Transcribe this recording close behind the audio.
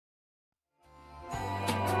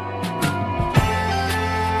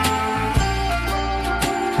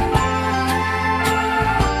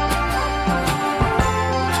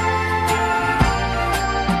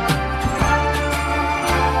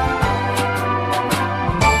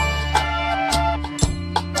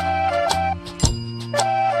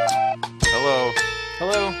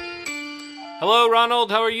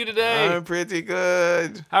I'm pretty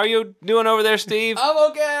good. How are you doing over there, Steve?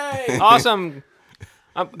 I'm okay. Awesome.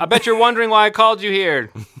 I bet you're wondering why I called you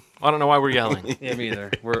here. I don't know why we're yelling. Yeah, me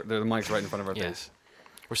either. The mic's right in front of our face. Yes.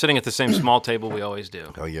 We're sitting at the same small table we always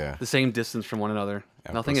do. Oh, yeah. The same distance from one another.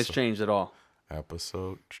 Nothing has changed at all.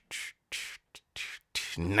 Episode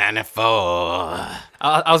 94.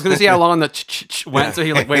 I was gonna see how long the went. So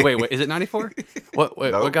you're like, wait, is it 94? What?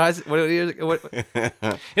 Wait, Nope. what guys? What? It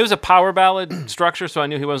was a power ballad structure, so I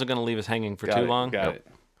knew he wasn't going to leave us hanging for too long. Got it.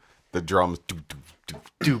 The drums.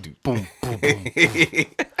 Boom, boom, boom.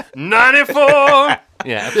 94!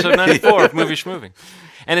 Yeah, episode 94 of Movie Schmoving.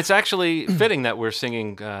 And it's actually fitting that we're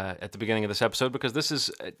singing at the beginning of this episode because this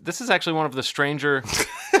is actually one of the stranger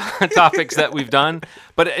topics that we've done.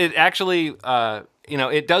 But it actually,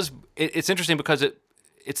 it's interesting because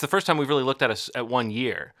it's the first time we've really looked at 1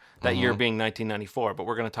 year, that year being 1994. But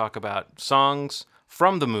we're going to talk about songs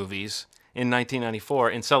from the movies in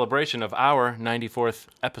 1994 in celebration of our 94th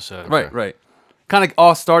episode. Right. Kind of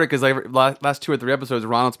all started because last 2 or 3 episodes,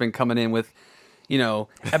 Ronald's been coming in with,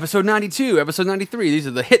 episode 92, episode 93. These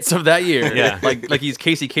are the hits of that year. Yeah. like he's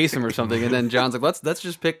Casey Kasem or something. And then John's like, let's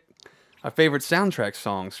just pick our favorite soundtrack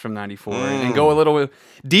songs from 94 and go a little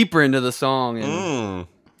deeper into the song. And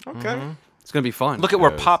Okay. it's going to be fun. Look at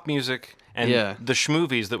where pop music and Yeah. the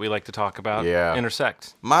schmovies that we like to talk about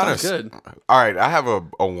intersect. Mine Sounds is good. All right, I have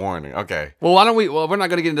a warning. Okay. Well, why don't we? Well, we're not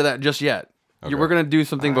going to get into that just yet. We're going to do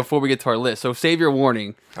something before we get to our list. So save your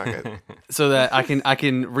warning Okay. so that I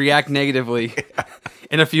can react negatively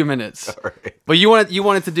in a few minutes. Right. But you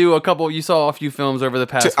wanted to do a couple. You saw a few films over the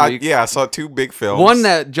past week. I saw 2 big films. One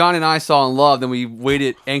that John and I saw and loved, and we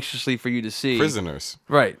waited anxiously for you to see. Prisoners.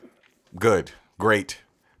 Right. Good. Great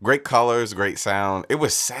colors, great sound. It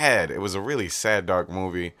was sad. It was a really sad, dark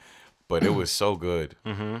movie, but it was so good.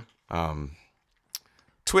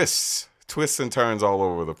 Twists and turns all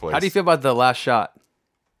over the place. How do you feel about the last shot?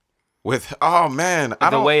 With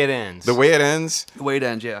the way it ends. The way it ends. The way it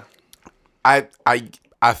ends, yeah. I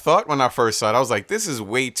thought when I first saw it, I was like, this is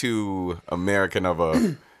way too American of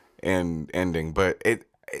a ending, but it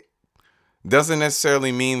doesn't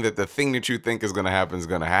necessarily mean that the thing that you think is going to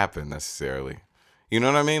happen necessarily. You know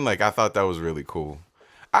what I mean? Like, I thought that was really cool.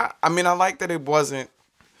 I mean, I like that it wasn't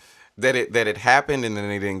that it happened and then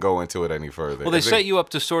they didn't go into it any further. Well, they set you up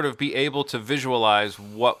to sort of be able to visualize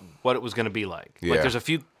what it was going to be like. Yeah. Like, there's a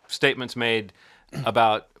few statements made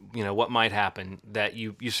about what might happen that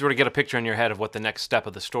you sort of get a picture in your head of what the next step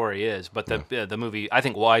of the story is. But the movie, I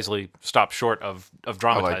think, wisely stopped short of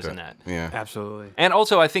dramatizing that. Yeah, Absolutely. And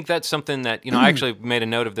also, I think that's something that I actually made a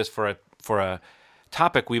note of this for a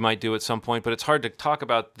topic we might do at some point. But it's hard to talk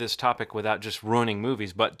about this topic without just ruining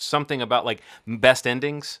movies. But something about like best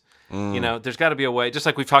endings. There's got to be a way, just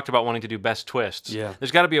like we've talked about wanting to do best twists. Yeah.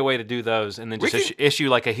 There's got to be a way to do those, and then just issue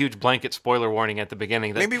like a huge blanket spoiler warning at the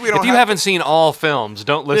beginning. That Maybe we don't if you have haven't seen all films,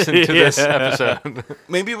 don't listen to this episode.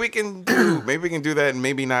 maybe we can do that and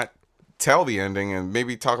maybe not tell the ending and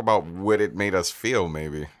maybe talk about what it made us feel.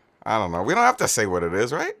 Maybe I don't know. We don't have to say what it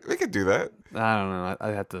is, right? We could do that. I don't know. I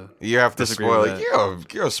have to. You have to disagree spoil with it.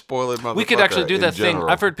 that. You're a spoiler motherfucker. We could actually do in that general.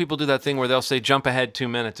 thing. I've heard people do that thing where they'll say jump ahead 2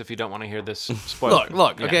 minutes if you don't want to hear this spoiler.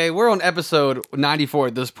 Look. Yeah. Okay, we're on episode 94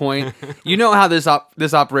 at this point. You know how this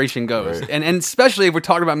operation goes, Right. and especially if we're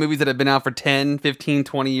talking about movies that have been out for 10, 15,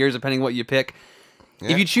 20 years, depending what you pick. Yeah.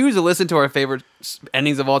 If you choose to listen to our favorite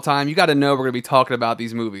endings of all time, you got to know we're going to be talking about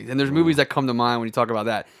these movies, and there's movies that come to mind when you talk about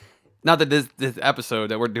that. Not that this episode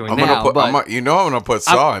that we're doing now, but I'm gonna put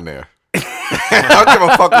Saw in there. I don't give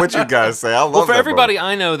a fuck what you guys say. I love Well, for that everybody movie.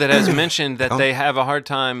 I know that has mentioned that they have a hard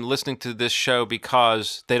time listening to this show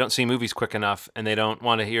because they don't see movies quick enough and they don't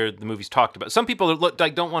want to hear the movies talked about. Some people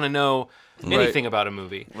don't want to know anything about a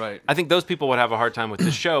movie. Right. I think those people would have a hard time with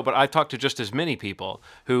this show, but I've talked to just as many people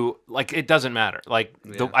who, like, it doesn't matter. Like,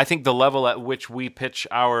 I think the level at which we pitch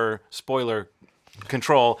our spoiler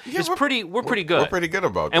control is we're pretty good. We're pretty good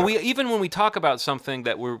about that. And we even when we talk about something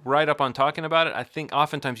that we're right up on talking about it, I think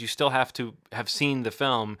oftentimes you still have to have seen the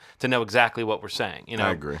film to know exactly what we're saying.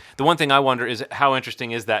 I agree. The one thing I wonder is how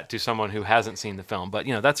interesting is that to someone who hasn't seen the film? But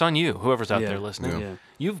that's on you, whoever's out there listening.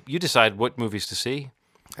 Yeah. You decide what movies to see.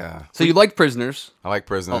 Yeah. So you like Prisoners? I like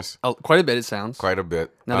Prisoners Quite a bit, it sounds. quite a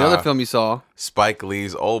bit. Now the other film you saw, Spike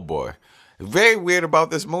Lee's Old Boy. Very weird about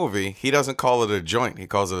this movie. He doesn't call it a joint. He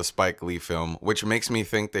calls it a Spike Lee film, which makes me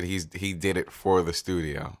think that he did it for the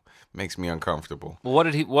studio. Makes me uncomfortable. Well,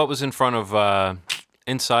 what was in front of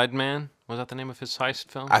Inside Man? Was that the name of his heist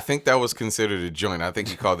film? I think that was considered a joint. I think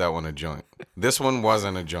he called that one a joint. This one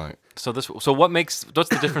wasn't a joint. So what's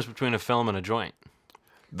the difference between a film and a joint?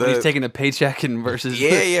 When he's taking a paycheck and versus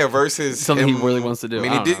versus something him, he really wants to do. I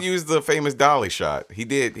mean, he did use the famous dolly shot. He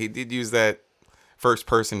did use that first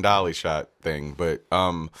person dolly shot thing. But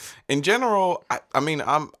in general,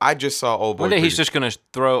 I just saw Old Boy. One day he's just gonna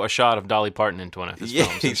throw a shot of Dolly Parton into one of his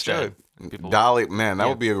films he instead. should. Dolly, man, that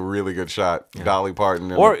would be a really good shot. Yeah. Dolly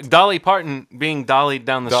Parton, or Dolly Parton being dollied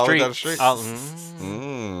down the street.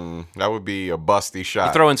 That would be a busty shot.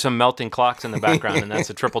 You throw in some melting clocks in the background, and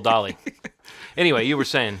that's a triple dolly. Anyway, you were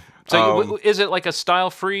saying. So is it like a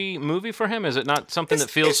style-free movie for him? Is it not something that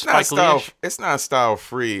feels Spike Lee-ish? It's not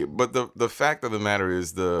style-free, but the fact of the matter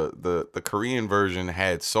is the Korean version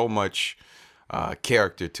had so much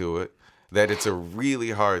character to it that it's a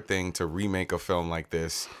really hard thing to remake a film like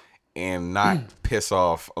this and not piss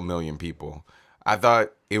off a million people. I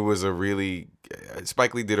thought it was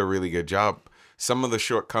Spike Lee did a really good job. Some of the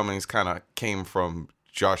shortcomings kind of came from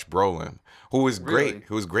Josh Brolin, who was great,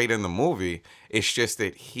 who was great in the movie. It's just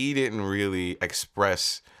that he didn't really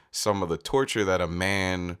express some of the torture that a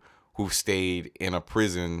man who stayed in a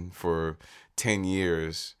prison for 10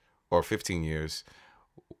 years or 15 years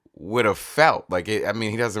would have felt.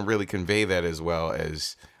 He doesn't really convey that as well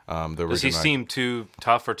as the original. Does he seem too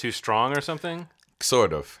tough or too strong or something?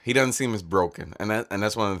 Sort of. He doesn't seem as broken, and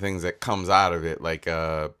that's one of the things that comes out of it.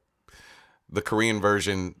 The Korean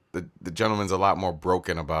version, the gentleman's a lot more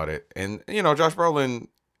broken about it. And, Josh Brolin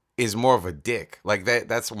is more of a dick.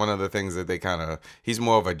 That's one of the things that he's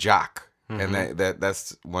more of a jock. Mm-hmm. And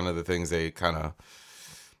that's one of the things they kind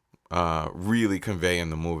of really convey in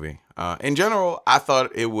the movie. In general, I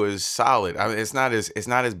thought it was solid. I mean, it's not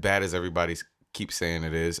as bad as everybody keeps saying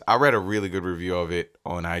it is. I read a really good review of it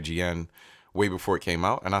on IGN way before it came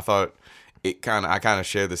out, and I thought I kind of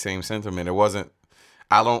shared the same sentiment.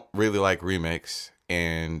 I don't really like remakes,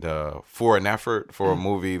 and for an effort for a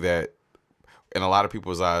movie that, in a lot of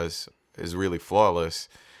people's eyes, is really flawless,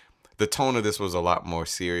 the tone of this was a lot more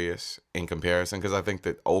serious in comparison, because I think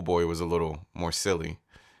that Old Boy was a little more silly,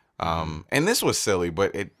 and this was silly,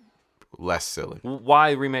 but it less silly.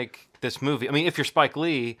 Why remake this movie? I mean, if you're Spike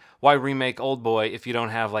Lee, why remake Old Boy if you don't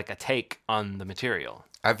have a take on the material?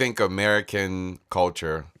 I think American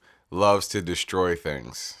culture loves to destroy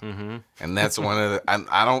things, and that's one of the.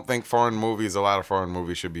 I don't think a lot of foreign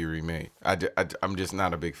movies should be remade. I'm just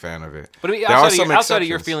not a big fan of it. But I mean, outside of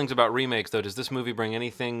your feelings about remakes, though, does this movie bring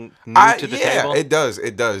anything new to the table? Yeah, it does.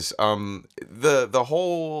 It does. The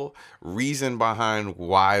whole reason behind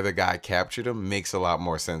why the guy captured him makes a lot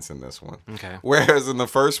more sense in this one. Okay. Whereas in the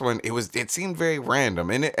first one, it seemed very random,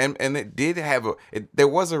 and it did have there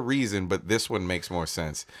was a reason, but this one makes more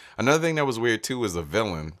sense. Another thing that was weird too was the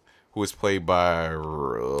villain, who was played by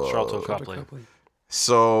Charlton Copley.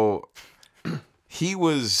 So he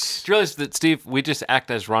was. Do you realize that, Steve, we just act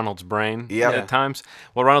as Ronald's brain at times?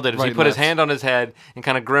 What Ronald did is he put his hand on his head and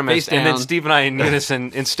kind of grimaced, and then Steve and I in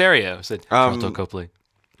unison in stereo said, Charlton Copley.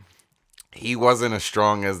 He wasn't as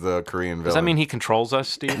strong as the Korean villain. Does that mean he controls us,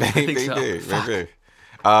 Steve? Maybe.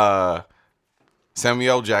 Samuel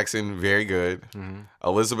L. Jackson, very good. Mm-hmm.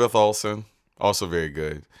 Elizabeth Olsen, also very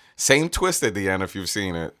good. Same twist at the end if you've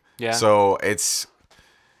seen it. Yeah. So it's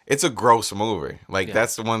a gross movie.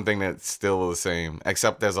 That's the one thing that's still the same,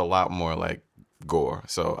 except there's a lot more gore.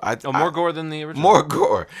 So more gore than the original. More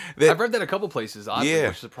gore. I've read that a couple places, oddly,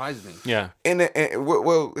 which surprised me. Yeah. And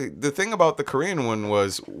the thing about the Korean one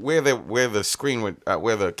was where the screen would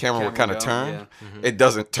where the camera would kind of turn. Yeah. Mm-hmm. It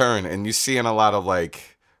doesn't turn, and you're seeing a lot of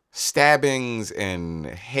stabbings and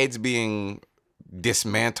heads being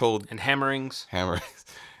dismantled and hammerings.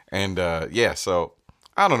 And so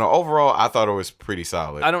I don't know. Overall, I thought it was pretty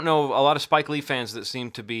solid. I don't know a lot of Spike Lee fans that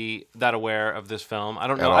seem to be that aware of this film. I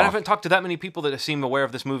don't know. I haven't talked to that many people that seem aware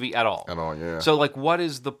of this movie at all. Yeah. So, what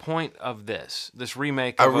is the point of this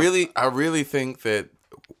remake? I really think that.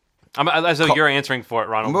 As though you're answering for it,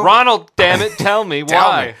 Ronald. Ronald, damn it, tell me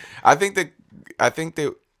why. I think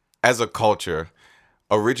that as a culture,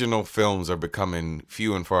 original films are becoming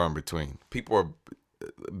few and far in between. People are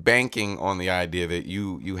banking on the idea that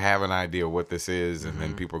you have an idea what this is, and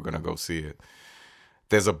then people are going to go see it.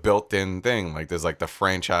 There's a built-in thing. There's the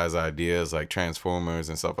franchise ideas like Transformers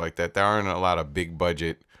and stuff like that. There aren't a lot of big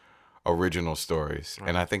budget original stories. Right.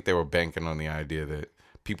 And I think they were banking on the idea that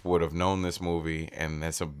people would have known this movie, and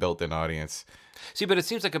that's a built-in audience. See, but it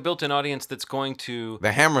seems like a built-in audience that's going to...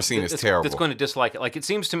 The hammer scene is terrible. That's going to dislike it. It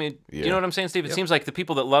seems to me... You know what I'm saying, Steve? It seems like the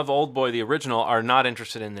people that love Old Boy, the original, are not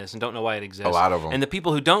interested in this and don't know why it exists. A lot of them. And the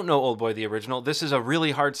people who don't know Old Boy, the original, this is a really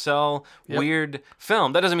hard sell, weird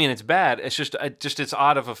film. That doesn't mean it's bad. It's just it's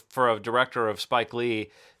odd for a director of Spike Lee,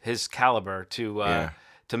 his caliber, to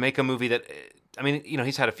make a movie that... I mean,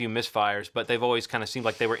 he's had a few misfires, but they've always kind of seemed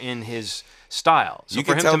like they were in his style. So You for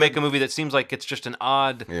can him tell to make that- a movie that seems like it's just an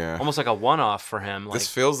odd, Yeah. almost like a one-off for him. Like, This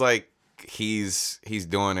feels like he's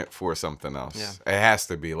doing it for something else. Yeah. It has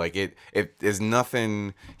to be. Like it is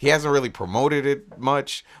nothing. He hasn't really promoted it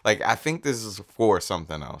much. Like I think this is for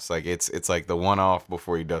something else. Like it's like the one off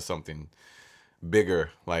before he does something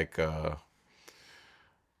bigger. Like I'm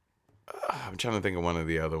trying to think of one of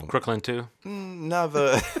the other ones. Crooklyn too.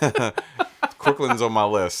 Another Crooklyn's on my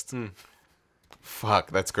list.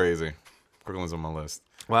 Fuck, that's crazy. Crooklyn's on my list.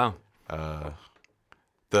 Wow.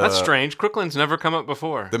 That's strange. Crooklyn's never come up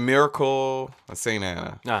before. The Miracle of St.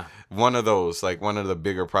 Anna. Ah. One of those, like one of the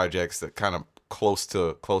bigger projects that kind of close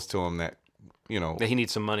to him that, That he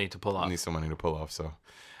needs some money to pull off. needs some money to pull off. So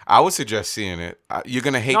I would suggest seeing it. You're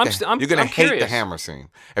gonna hate No, you're gonna I'm hate the curious. hammer scene.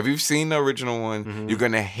 If you've seen the original one, you're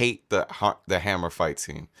gonna hate the hammer fight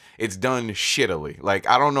scene. It's done shittily. Like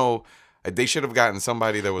I don't know. They should have gotten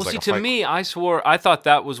somebody that was Well, like see, a to fight. me, I thought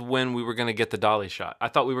that was when we were going to get the dolly shot. I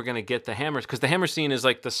thought we were going to get the hammers, because the hammer scene is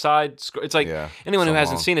like the side. It's like Yeah, anyone who so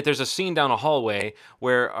hasn't long. seen it, there's a scene down a hallway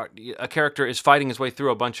where a character is fighting his way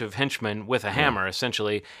through a bunch of henchmen with a hammer,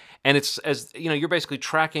 essentially. And it's you're basically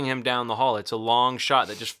tracking him down the hall. It's a long shot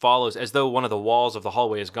that just follows as though one of the walls of the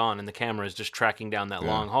hallway is gone and the camera is just tracking down that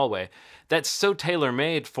long hallway. That's so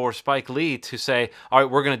tailor-made for Spike Lee to say, all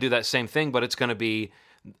right, we're going to do that same thing, but it's going to be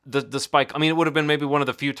the Spike. I mean, it would have been maybe one of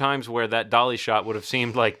the few times where that dolly shot would have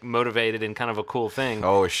seemed like motivated and kind of a cool thing.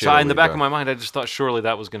 Oh, it's so in the shittily back done. of my mind, I just thought surely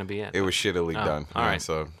that was going to be it. It was shittily done. all Yeah, right.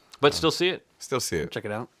 So But still see it. still see it. Check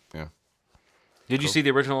it out. Yeah. Did you see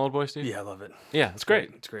the original Old Boy, Steve? Yeah, I love it. Yeah, it's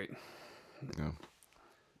great. It's great. Yeah.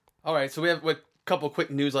 All right, so we have a couple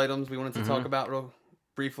quick news items we wanted to talk about real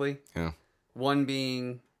briefly. Yeah. One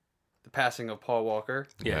being the passing of Paul Walker,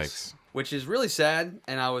 Yes. which is really sad.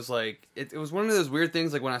 And I was like, it was one of those weird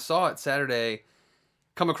things. Like when I saw it Saturday,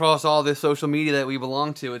 come across all this social media that we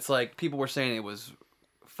belong to, it's like people were saying it was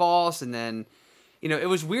false, and then, it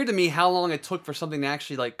was weird to me how long it took for something to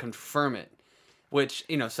actually like confirm it. Which,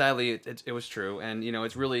 sadly, it was true. And,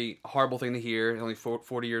 it's really a horrible thing to hear. Only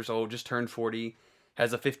 40 years old, just turned 40,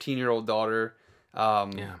 has a 15-year-old daughter.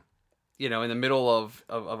 Yeah. In the middle of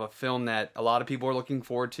a film that a lot of people are looking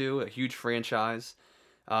forward to, a huge franchise.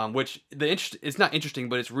 Which it's not interesting,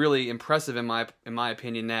 but it's really impressive in my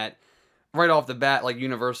opinion that right off the bat, like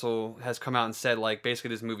Universal has come out and said like basically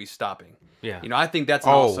this movie's stopping. Yeah. I think that's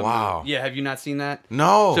an Oh, awesome wow. move. Yeah, have you not seen that?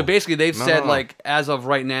 No. So basically, they've No, said no. like as of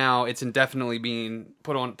right now, it's indefinitely being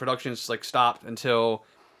put on productions like stopped until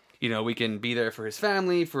we can be there for his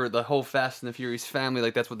family, for the whole Fast and the Furious family.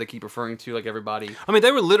 Like that's what they keep referring to. Like everybody. I mean,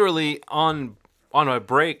 they were literally on a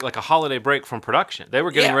break, like a holiday break from production. They were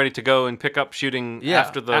getting Yeah. ready to go and pick up shooting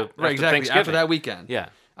after exactly Thanksgiving. after that weekend. Yeah.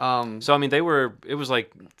 So So I mean, it was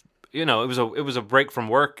like, it was a break from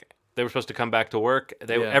work. They were supposed to come back to work.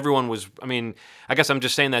 Everyone was. I mean, I guess I'm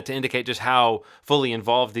just saying that to indicate just how fully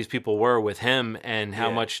involved these people were with him and how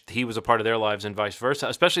much he was a part of their lives and vice versa.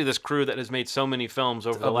 Especially this crew that has made so many films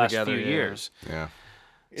over the last together, few yeah. years. Yeah.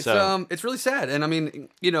 it's really sad, and I mean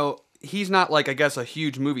he's not like I guess a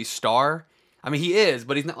huge movie star. I mean he is,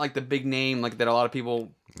 but he's not like the big name like that a lot of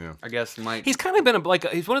people. Yeah. I guess might. He's kind of been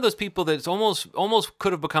he's one of those people that's almost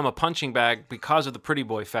could have become a punching bag because of the pretty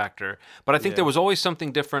boy factor. But I think there was always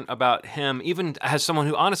something different about him, even as someone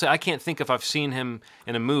who honestly I can't think if I've seen him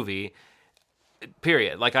in a movie.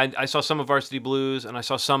 Period. Like I saw some of Varsity Blues and I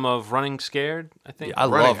saw some of Running Scared. I think. I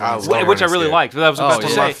love Which I really liked. But I was about to One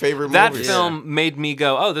of say my favorite that movies. film made me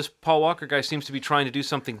go, "Oh, this Paul Walker guy seems to be trying to do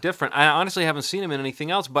something different." I honestly haven't seen him in anything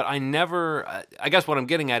else, but I never. I guess what I'm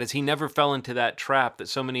getting at is he never fell into that trap that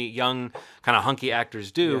so many young, kind of hunky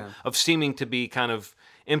actors do of seeming to be kind of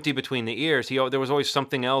empty between the ears. There was always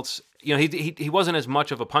something else. He wasn't as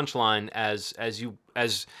much of a punchline as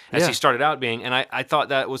he started out being, and I thought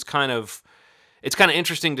that was kind of. It's kind of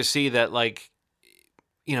interesting to see that, like,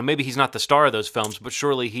 maybe he's not the star of those films, but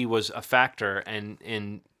surely he was a factor and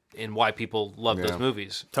in why people love those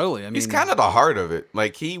movies. Totally. I mean, He's kind of the heart of it.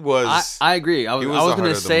 Like he was. I agree. I was the going heart to of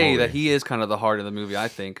the say movie. that he is kind of the heart of the movie. I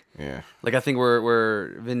think. Yeah. Like I think where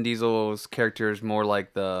Vin Diesel's character is more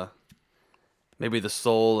like maybe the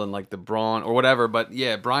soul and like the brawn or whatever. But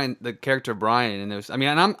yeah, Brian, the character Brian, and there's. I mean,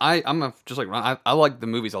 and I'm just like Ron. I like the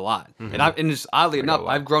movies a lot, and just oddly enough,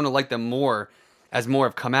 I've grown to like them more as more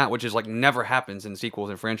have come out, which is like never happens in sequels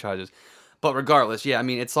and franchises. But regardless, yeah, I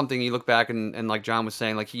mean, it's something you look back and like John was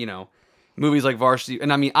saying, like movies like Varsity,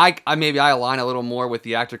 and I mean, I maybe I align a little more with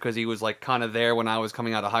the actor because he was like kind of there when I was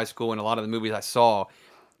coming out of high school, and a lot of the movies I saw,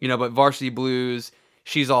 but Varsity Blues,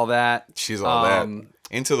 She's All That, She's All That.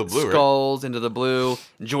 Into the Blue. Right? Skulls, Into the Blue,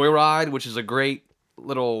 Joyride, which is a great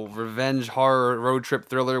little revenge horror road trip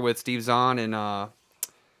thriller with Steve Zahn and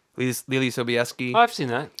Lily Sobieski. Oh, I've seen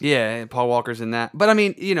that. Yeah, and Paul Walker's in that. But I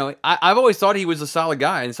mean, I've always thought he was a solid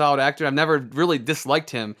guy and a solid actor. I've never really disliked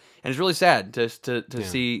him, and it's really sad to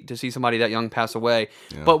see somebody that young pass away.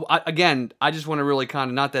 Yeah. But I just want to really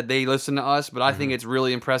kind of, not that they listen to us, but I think it's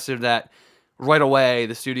really impressive that right away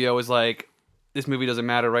the studio was like, this movie doesn't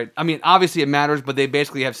matter, right? I mean, obviously it matters, but they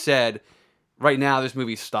basically have said, right now this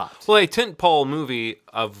movie stopped. Well, a tentpole movie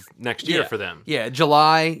of next year for them. Yeah,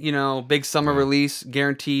 July, big summer release,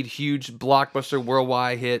 guaranteed huge blockbuster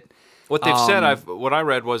worldwide hit. What they've said, what I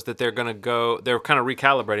read was that they're going to go. They're kind of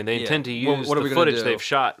recalibrating. They intend to use what are we the gonna footage do? they've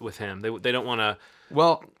shot with him. They don't want to.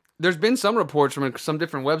 Well, there's been some reports from some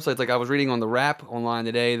different websites. Like I was reading on the Wrap online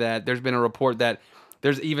today that there's been a report that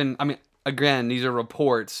there's even. I mean, again, these are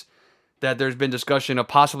reports that there's been discussion of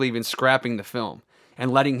possibly even scrapping the film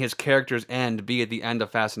and letting his character's end be at the end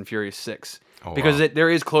of Fast and Furious 6. Oh, because wow. there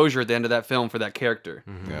is closure at the end of that film for that character.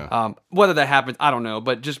 Yeah. Whether that happens, I don't know.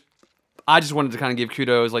 But I just wanted to kind of give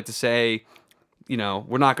kudos, like to say,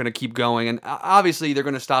 we're not going to keep going. And obviously they're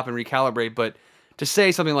going to stop and recalibrate. But to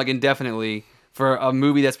say something like indefinitely for a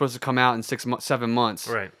movie that's supposed to come out in 7 months,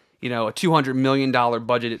 Right. A $200 million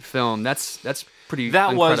budgeted film, that's pretty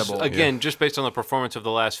That incredible. was, again, just based on the performance of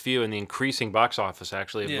the last few and the increasing box office,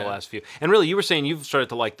 actually, of Yeah. the last few. And really, you were saying you've started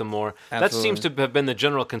to like them more. That Absolutely. seems to have been the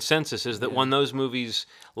general consensus, is that when those movies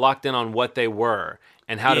locked in on what they were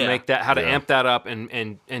and how to make that, how to amp that up and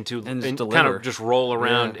kind deliver. of just roll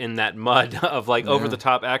around in that mud of like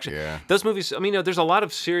over-the-top action. Yeah. Those movies, I mean, there's a lot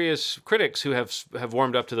of serious critics who have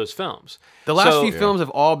warmed up to those films. The last So- few films have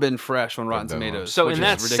all been fresh on Rotten done well. Tomatoes. So which in is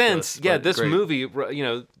that ridiculous, sense, but this great. movie,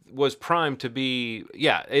 was primed to be.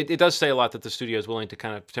 Yeah, it does say a lot that the studio is willing to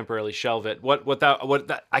kind of temporarily shelve it.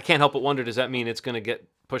 I can't help but wonder, does that mean it's going to get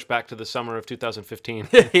pushed back to the summer of 2015?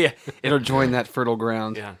 Yeah, it'll join that fertile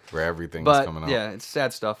ground. Yeah. Where everything's But coming out. yeah, it's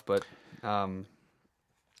sad stuff. But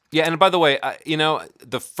Yeah, and by the way,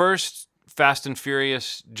 the first Fast and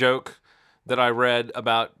Furious joke that I read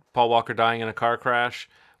about Paul Walker dying in a car crash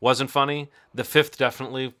wasn't funny. The 5th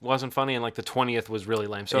definitely wasn't funny, and like the 20th was really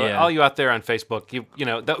lame. So Yeah. all you out there on Facebook,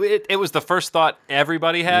 it was the first thought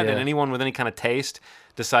everybody had, Yeah. and anyone with any kind of taste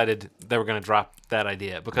decided they were going to drop that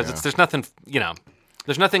idea because there's nothing,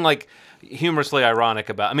 there's nothing like humorously ironic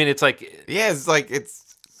about. I mean, it's like Yeah, it's like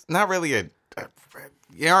it's not really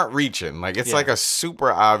you aren't reaching. Like it's like a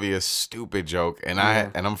super obvious stupid joke, and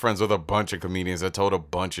I'm friends with a bunch of comedians that told a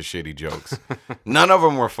bunch of shitty jokes. None of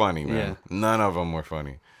them were funny, man. Yeah. None of them were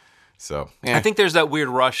funny. So yeah. I think there's that weird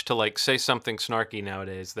rush to like say something snarky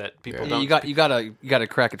nowadays that people don't. you gotta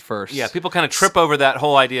crack it first. Yeah, people kind of trip over that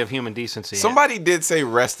whole idea of human decency. Somebody did say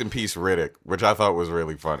 "Rest in peace, Riddick," which I thought was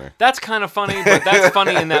really funny. That's kind of funny, but that's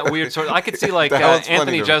funny in that weird sort of. I could see like That was funny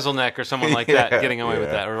Anthony to me. Jeselnik or someone like that Yeah, getting away with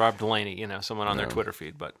yeah. that, or Rob Delaney, someone on their Twitter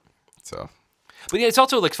feed. But So yeah, it's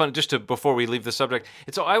also like fun. Just to before we leave the subject,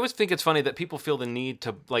 I always think it's funny that people feel the need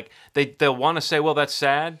to like they'll want to say, well, that's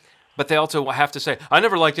sad. But they also have to say, I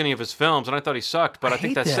never liked any of his films, and I thought he sucked, but I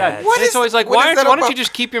think hate that's that. sad. What And it's is- always like, what why is that don't you about-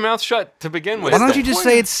 just keep your mouth shut to begin with? Why don't you just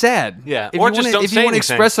say it's sad? Yeah, If or you just wanna, don't if say you want to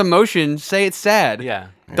anything. express emotion, say it's sad. Yeah.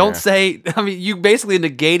 Don't Yeah. say. I mean, you basically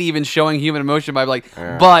negate even showing human emotion by like.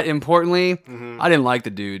 But importantly, I didn't like the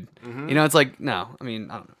dude. It's like no. I mean,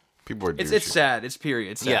 I don't know. people are. It's douchey. sad. It's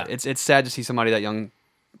period. It's sad. Yeah. It's sad to see somebody that young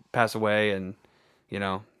pass away, and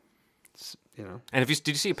And did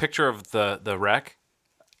you see a picture of the wreck?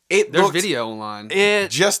 It there's looks video online.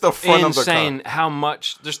 It's just the front of the insane car. how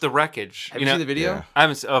much just the wreckage. Have you seen the video? Yeah. I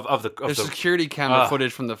haven't of the There's the security camera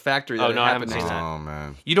footage from the factory that Oh, no, I haven't happened. seen that. Oh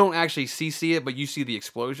man, You don't actually see it, but you see the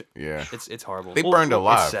explosion. yeah. It's horrible. They burned it's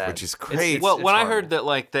alive, sad. which is It's- crazy. it's- well, when I horrible. heard that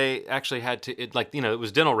like they actually had to it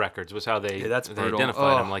was dental records was how they that's they brutal.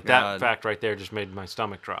 identified Oh, him. Like God. that fact right there just made my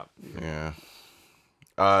stomach drop. Yeah.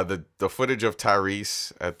 The footage of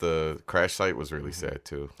Tyrese at the crash site was really sad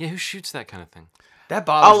too. Yeah, who shoots that kind of thing? that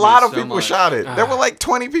bothers A lot me of so people much. shot it. There were like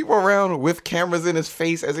 20 people around with cameras in his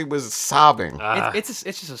face as he was sobbing. It's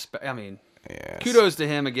just a. I mean, Yes. kudos to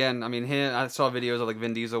him again. I mean, I saw videos of like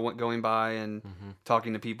Vin Diesel going by and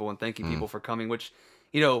talking to people and thanking people for coming. Which,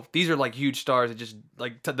 these are like huge stars. That just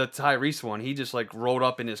like the Tyrese one, he just like rolled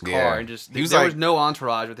up in his car Yeah. and just He was there like- was no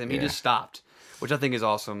entourage with him. He Yeah. just stopped, which I think is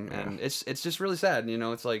awesome. And it's just really sad.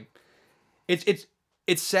 It's like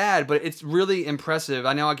it's sad, but it's really impressive.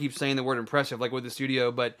 I know I keep saying the word impressive, like with the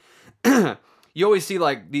studio, but you always see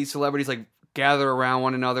like these celebrities like gather around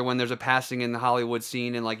one another when there's a passing in the Hollywood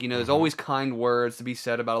scene, and like there's always kind words to be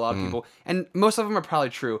said about a lot of people, and most of them are probably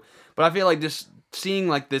true. But I feel like just seeing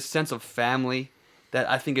like this sense of family that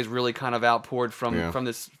I think is really kind of outpoured from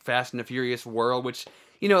this Fast and the Furious world, which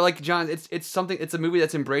you know, like John, it's something. It's a movie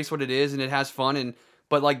that's embraced what it is and it has fun.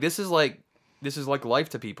 But like this is like life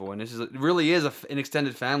to people, and it really is an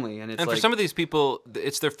extended family. And for some of these people,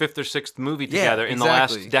 it's their 5th or 6th movie together in the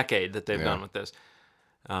last decade that they've done with this.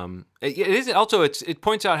 It is also it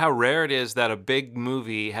points out how rare it is that a big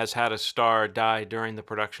movie has had a star die during the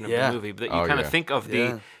production of the movie. That you kind of think of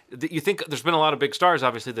you think there's been a lot of big stars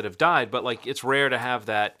obviously that have died, but like it's rare to have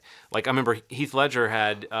that. Like I remember Heath Ledger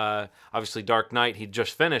had obviously Dark Knight he'd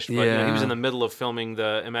just finished, but you know, he was in the middle of filming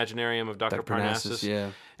the Imaginarium of Dr.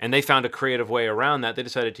 Parnassus. And they found a creative way around that. They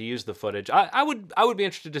decided to use the footage. I would be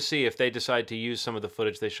interested to see if they decide to use some of the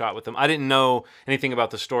footage they shot with them. I didn't know anything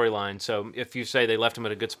about the storyline, so if you say they left him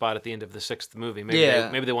at a good spot at the end of the 6th movie, maybe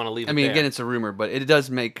they want to leave it there. Again, it's a rumor, but it does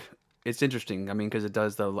make... It's interesting. I mean, because it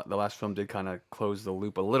does. The last film did kind of close the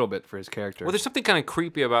loop a little bit for his character. Well, there's something kind of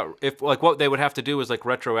creepy about if like what they would have to do is like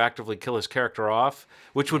retroactively kill his character off,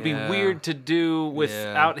 which would be weird to do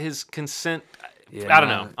without his consent. I don't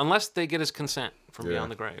know, unless they get his consent from beyond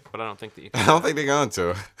the grave. But I don't think that you can. I don't think they're going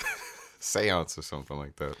to seance or something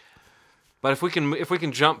like that. But if we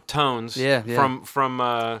can jump tones from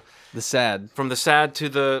the sad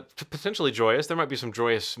to potentially joyous, there might be some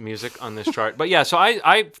joyous music on this chart. But yeah, so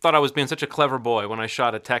I thought I was being such a clever boy when I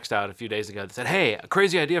shot a text out a few days ago that said, "Hey, a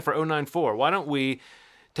crazy idea for 094. Why don't we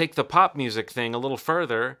take the pop music thing a little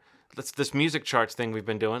further? This music charts thing we've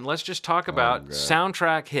been doing. Let's just talk about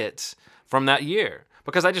soundtrack hits from that year."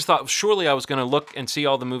 Because I just thought surely I was going to look and see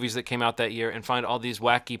all the movies that came out that year and find all these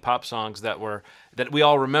wacky pop songs that we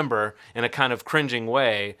all remember in a kind of cringing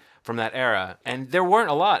way from that era. And there weren't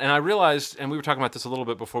a lot. And I realized, and we were talking about this a little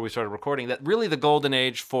bit before we started recording, that really the golden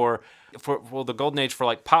age for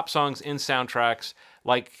like pop songs in soundtracks,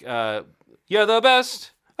 like "You're the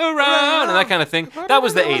Best Around" and that kind of thing. That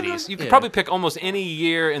was the 80s. You could probably pick almost any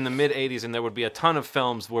year in the mid 80s, and there would be a ton of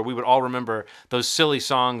films where we would all remember those silly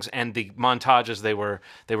songs and the montages they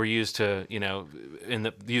were used to, you know,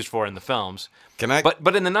 used for in the films.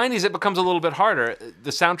 But in the 90s, it becomes a little bit harder. The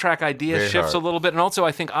soundtrack idea shifts a little bit, and also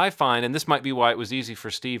I find, and this might be why it was easy for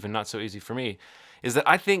Steve and not so easy for me, is that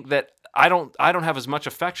I think that I don't have as much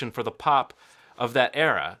affection for the pop of that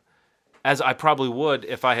era as I probably would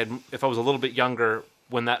if I was a little bit younger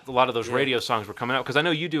when a lot of those radio songs were coming out, because I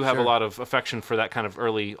know you do have a lot of affection for that kind of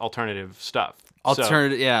early alternative stuff.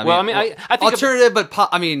 Alternative, I think alternative, but pop.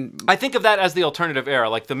 I mean, I think of that as the alternative era,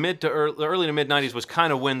 like the early to mid '90s was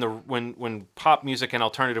kind of when pop music and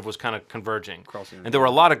alternative was kind of converging, and there were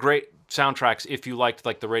a lot of great soundtracks if you liked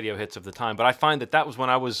like the radio hits of the time. But I find that was when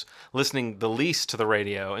I was listening the least to the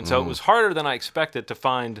radio, and so it was harder than I expected to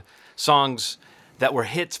find songs that were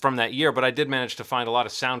hits from that year. But I did manage to find a lot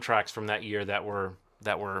of soundtracks from that year that were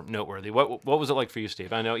noteworthy. What was it like for you,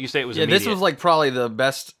 Steve? I know you say it was immediate. This was like probably the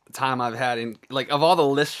best time I've had in like of all the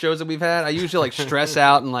list shows that we've had. I usually like stress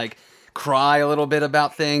out and like cry a little bit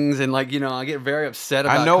about things, and like, you know, I get very upset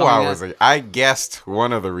about. I know why I guessed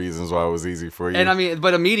one of the reasons why it was easy for you. And I mean,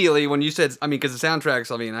 but immediately when you said, I mean, because the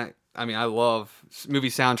soundtracks, I mean, I love movie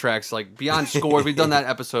soundtracks, like beyond scores. We've done that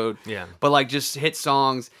episode. Yeah. But like just hit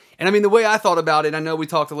songs, and I mean the way I thought about it. I know we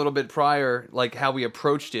talked a little bit prior, like how we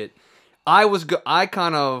approached it. I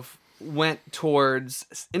kind of went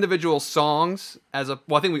towards individual songs I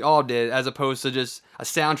think we all did, as opposed to just a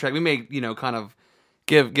soundtrack. We may, you know, kind of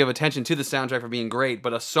give attention to the soundtrack for being great,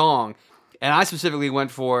 but a song. And I specifically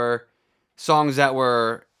went for songs that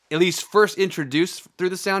were at least first introduced through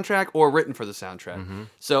the soundtrack or written for the soundtrack. Mm-hmm.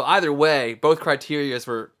 So either way, both criterias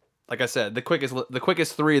were, like I said, the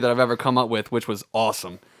quickest three that I've ever come up with, which was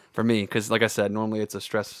awesome for me, because like I said, normally it's a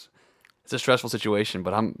stressful situation,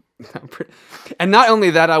 but I'm and not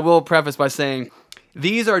only that, I will preface by saying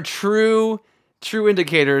these are true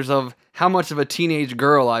indicators of how much of a teenage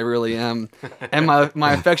girl I really am, and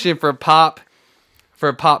my affection for pop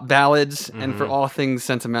ballads, and for all things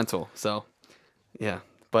sentimental. So, yeah.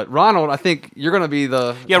 But Ronald, I think you're going to be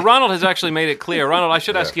the... Yeah, Ronald has actually made it clear. Ronald, I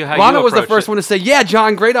should ask you how Ronald was the first one to say, "Yeah,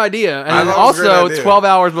 John, great idea." And also 12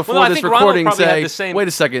 hours before this recording say, "Wait a second, wait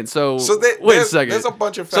a second. There's a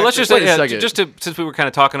bunch of factors. So let's just say, since we were kind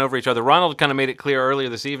of talking over each other, Ronald kind of made it clear earlier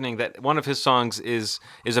this evening that one of his songs is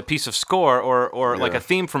a piece of score or like a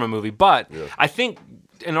theme from a movie. But I think,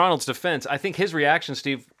 in Ronald's defense, I think his reaction,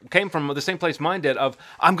 Steve, came from the same place mine did, of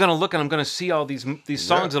I'm going to look and I'm going to see all these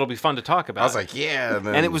songs that'll be fun to talk about. I was like, yeah.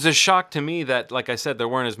 And it was a shock to me that, like I said, there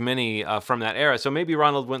weren't as many from that era. So maybe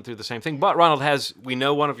Ronald went through the same thing. But Ronald we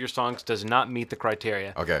know one of your songs does not meet the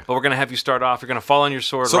criteria. Okay. But we're going to have you start off. You're going to fall on your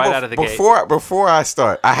sword out of the gate. Before I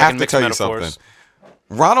start, I have to tell you something.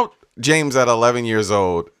 Ronald James at 11 years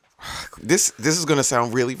old this is gonna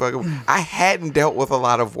sound really fucking. I hadn't dealt with a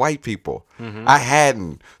lot of white people. I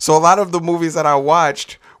hadn't. So a lot of the movies that I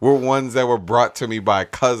watched were ones that were brought to me by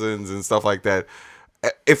cousins and stuff like that.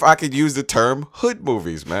 If I could use the term, hood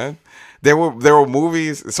movies, man. There were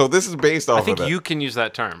movies. So this is based off. I think of that. you can use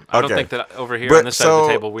that term. I don't Okay. think that over here But on this side of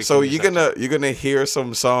the table we. So can use you're that term. you're gonna hear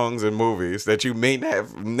some songs and movies that you may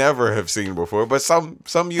never have seen before, but some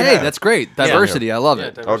you Hey, have. that's great. Diversity. I love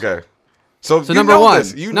it. Okay. So you number know one.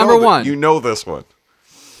 this. You Number know one. You know this one.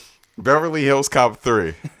 Beverly Hills Cop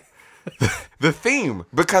 3. The theme,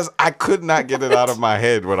 because I could not get it out of my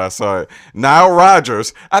head when I saw it. Nile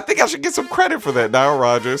Rodgers. I think I should get some credit for that. Nile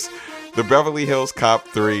Rodgers. The Beverly Hills Cop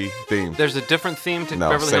 3 theme. There's a different theme to No,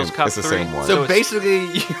 Beverly same- Hills Cop it's the 3. same one. So it's, basically,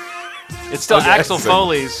 it's still Axel Same.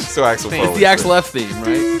 Foley's. So Axl theme. Foley. the Axel F theme,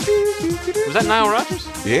 right? Was that Nile Rodgers?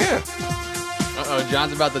 Yeah. Uh-oh,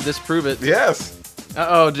 John's about to disprove it. Yes.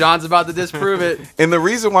 Uh-oh, John's about to disprove it. And the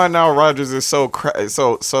reason why Nile Rodgers is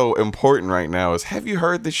so important right now is, have you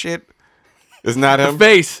heard the shit? It's not him.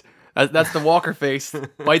 Face. That's the Walker face.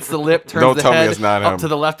 Bites the lip, turns Don't the tell me head it's not up him. to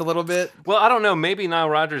the left a little bit. Well, I don't know. Maybe Nile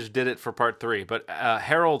Rodgers did it for part 3, but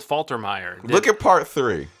Harold Faltermeyer did. Look at part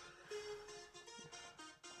 3.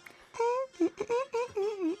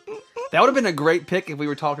 That would have been a great pick if we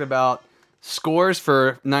were talking about scores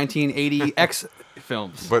for 1980 X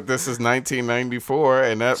films. But this is 1994,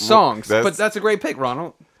 and that Songs. That's, But that's a great pick,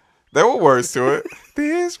 Ronald. there were words to it.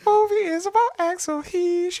 This movie is about Axel.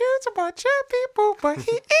 He shoots a bunch of people, but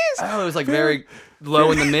he is Oh, it was like very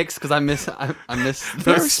low in the mix because I miss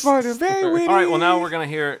very this. smart and very witty. All right, well, now we're going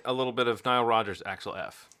to hear a little bit of Nile Rodgers' Axel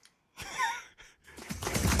F.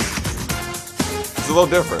 It's a little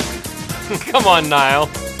different. Come on, Nile.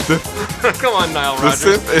 Come on, Nile The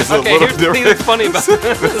Rodgers. synth is a Okay, little here's the thing different. that's funny about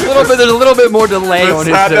There's a little bit more delay on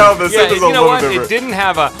his. I know the Yeah, synth is a you know little what? different. It didn't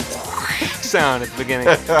have a sound at the beginning.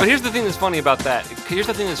 But here's the thing that's funny about that. Here's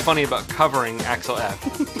the thing that's funny about covering Axel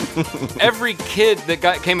F. Every kid that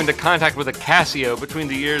came into contact with a Casio between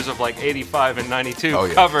the years of like 85 and 92 Oh,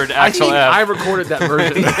 yeah. covered I Axel think F. I recorded that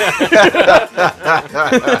version.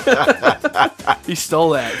 He stole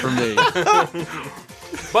that from me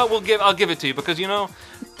But I'll give it to you because you know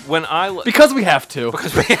when because we have to.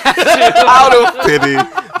 Out of pity.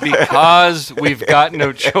 because we've got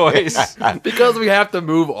no choice. Because we have to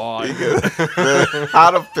move on.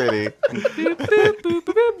 Out of pity.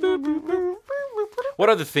 What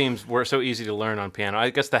other themes were so easy to learn on piano? I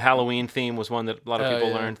guess the Halloween theme was one that a lot of people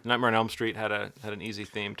yeah. learned. Nightmare on Elm Street had an easy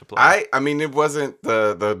theme to play. I mean, it wasn't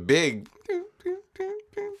the big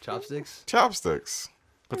Chopsticks. chopsticks.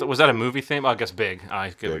 But was that a movie theme? I guess Big. I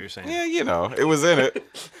get what you're saying. Yeah, you know, it was in it.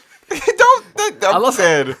 I love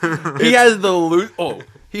said He has the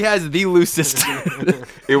he has the loosest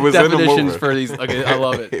it was in a definitions movie. for these. Okay, I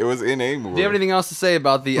love it. It was in a movie. Do you have anything else to say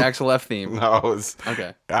about the Axel F theme? No, it was.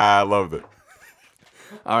 Okay. I loved it.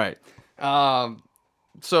 All right.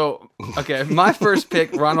 So, okay, my first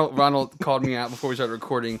pick, Ronald called me out before we started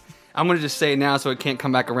recording. I'm going to just say it now so it can't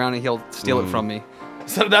come back around and he'll steal it from me.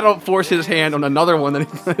 So that'll force his hand on another one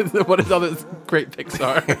that what his other great picks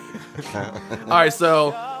are. All right,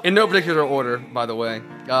 so in no particular order, by the way,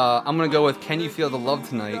 I'm going to go with Can You Feel the Love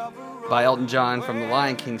Tonight by Elton John from the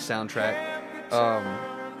Lion King soundtrack.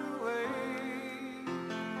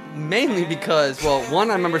 Mainly because, well, one,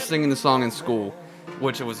 I remember singing the song in school,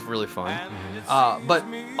 which was really fun. But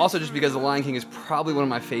also just because The Lion King is probably one of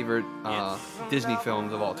my favorite Disney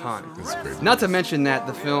films of all time. Not to mention that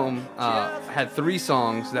the film had 3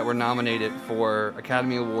 songs that were nominated for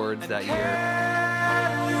Academy Awards that year.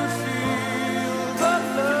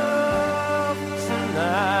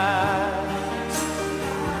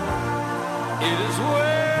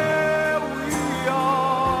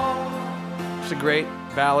 It's a great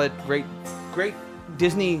ballad, great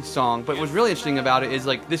Disney song. But what's really interesting about it is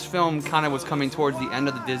like this film kind of was coming towards the end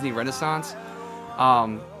of the Disney Renaissance,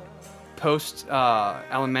 post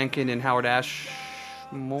Alan Menken and Howard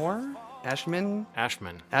Ashman. I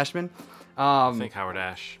think Howard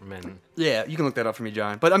Ashman. Yeah, you can look that up for me,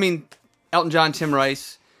 John. But I mean, Elton John, Tim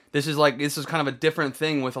Rice. This is kind of a different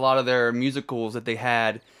thing with a lot of their musicals that they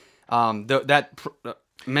had.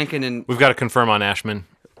 Menken and We've got to confirm on Ashman.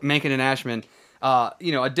 Menken and Ashman. A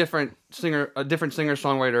different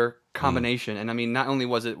singer-songwriter combination. And I mean, not only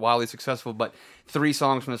was it wildly successful, but 3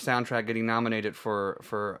 songs from the soundtrack getting nominated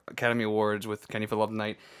for Academy Awards with Can You Feel the Love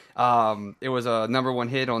Tonight. It was a #1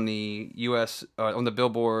 hit on the U.S. On the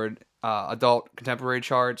Billboard Adult Contemporary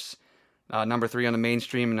charts, #3 on the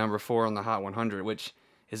mainstream, and #4 on the Hot 100, which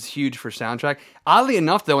is huge for soundtrack. Oddly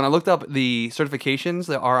enough, though, when I looked up the certifications,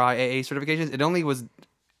 the RIAA certifications, it only was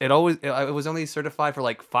it was only certified for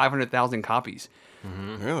like 500,000 copies,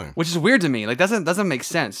 Really? which is weird to me. Like doesn't make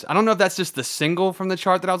sense. I don't know if that's just the single from the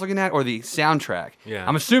chart that I was looking at or the soundtrack. Yeah.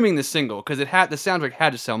 I'm assuming the single because the soundtrack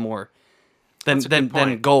had to sell more than That's a good than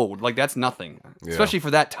point. gold. Like that's nothing, Yeah. especially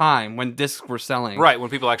for that time when discs were selling. Right, when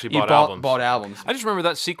people actually You bought albums. bought albums. I just remember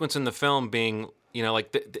that sequence in the film being, you know,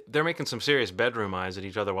 like they're making some serious bedroom eyes at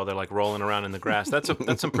each other while they're like rolling around in the grass. That's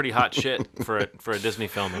some pretty hot shit for a Disney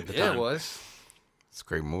film of the Yeah, time. it was. It's a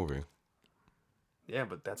great movie. Yeah,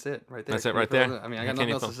 but that's it right there. That's it Can you right feel there? it? I mean, I got Can nothing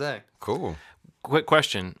you else to feel- say. Cool. Quick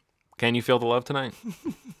question: can you feel the love tonight?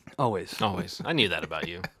 Always. Always. I knew that about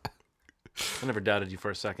you. I never doubted you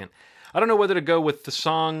for a second. I don't know whether to go with the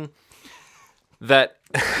song that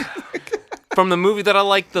from the movie that I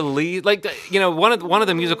like the lead. Like, you know, one of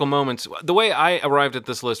the musical moments. The way I arrived at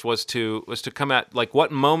this list was to come at like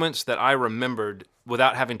what moments that I remembered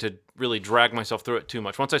without having to really drag myself through it too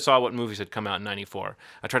much. Once I saw what movies had come out in '94,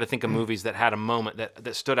 I tried to think of movies that had a moment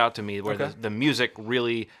that stood out to me where the music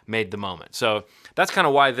really made the moment. So that's kind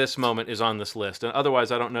of why this moment is on this list. And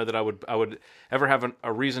otherwise, I don't know that I would ever have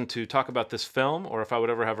a reason to talk about this film, or if I would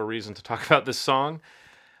ever have a reason to talk about this song.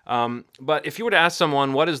 But if you were to ask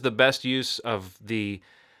someone what is the best use of the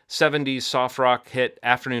 70s soft rock hit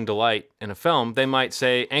Afternoon Delight in a film, they might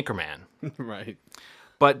say Anchorman. Right.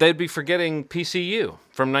 But they'd be forgetting PCU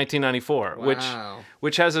from 1994, Wow.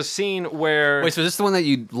 which has a scene where... Wait, so is this the one that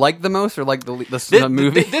you like the most, or like the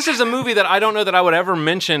movie? This is a movie that I don't know that I would ever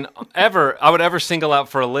mention, I would ever single out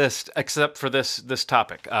for a list, except for this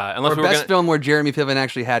topic. Unless or we were best gonna, film where Jeremy Piven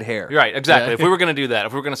actually had hair. Right, exactly. Yeah. If we were going to do that,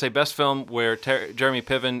 if we were going to say best film where Jeremy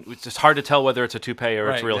Piven, it's just hard to tell whether it's a toupee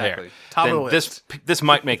or it's Right, real exactly. hair. Top of then the list. This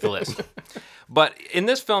might make the list. But in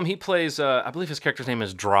this film, he plays, I believe his character's name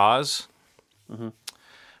is Draws,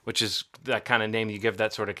 which is that kind of name you give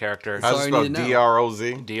that sort of character. How's all it you spelled? need to know.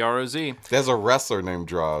 D-R-O-Z? D-R-O-Z. There's a wrestler named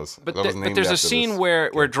Draws. But, that was but named there's a after scene this.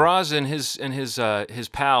 where Draws and his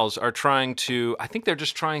pals are trying to. I think they're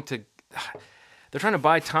just trying to. They're trying to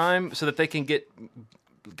buy time so that they can get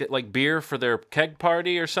like beer for their keg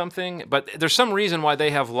party or something. But there's some reason why they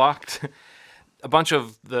have locked a bunch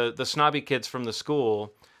of the snobby kids from the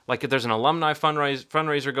school. Like there's an alumni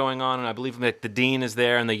fundraiser going on, and I believe that the dean is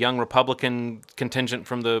there, and the young Republican contingent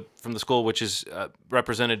from the school, which is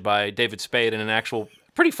represented by David Spade in an actual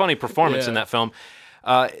pretty funny performance in that film.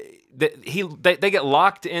 They get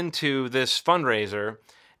locked into this fundraiser,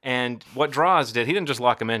 and what Draws did, he didn't just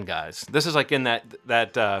lock them in, guys. This is like in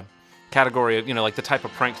that category of, you know, like the type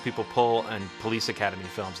of pranks people pull in Police Academy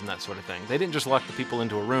films and that sort of thing. They didn't just lock the people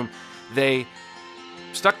into a room. They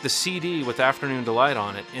stuck the CD with Afternoon Delight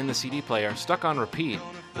on it in the CD player, stuck on repeat,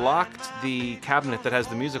 locked the cabinet that has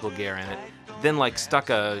the musical gear in it, then like stuck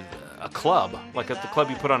a club, like at the club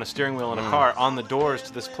you put on a steering wheel in a car, on the doors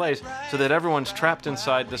to this place, so that everyone's trapped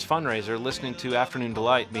inside this fundraiser listening to Afternoon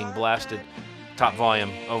Delight being blasted top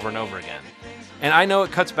volume over and over again. And I know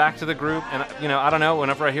it cuts back to the group, and you know, I don't know,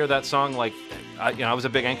 whenever I hear that song, like, I was a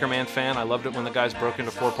big Anchorman fan. I loved it when the guys broke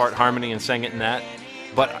into 4-part harmony and sang it in that.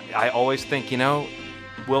 But I always think, you know,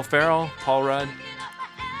 Will Ferrell, Paul Rudd,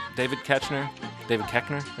 David Koechner,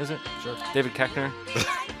 is it? Sure. David Koechner,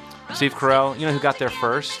 Steve Carell. You know who got there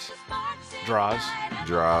first? Draws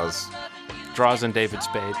and David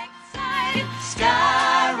Spade.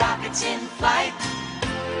 Sky rockets in flight.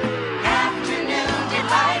 Afternoon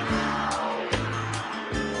delight.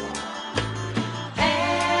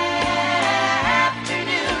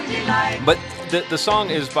 Afternoon delight. But the song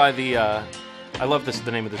is by the, I love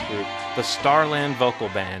the name of this group, the Starland Vocal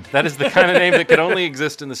Band. That is the kind of name that could only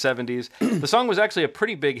exist in the 70s. The song was actually a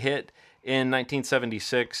pretty big hit in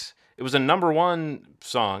 1976. It was a #1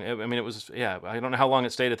 song. I mean, it was, I don't know how long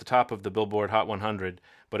it stayed at the top of the Billboard Hot 100,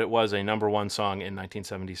 but it was a #1 song in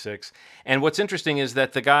 1976. And what's interesting is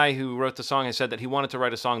that the guy who wrote the song has said that he wanted to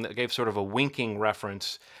write a song that gave sort of a winking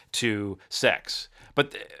reference to sex.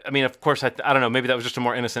 But, I mean, of course, I don't know, maybe that was just a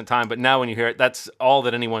more innocent time, but now when you hear it, that's all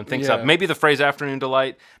that anyone thinks of. Yeah. Maybe the phrase Afternoon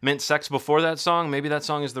Delight meant sex before that song. Maybe that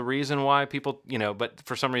song is the reason why people, you know, but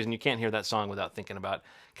for some reason you can't hear that song without thinking about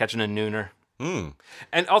catching a nooner.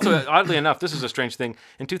 And also, oddly enough, this is a strange thing.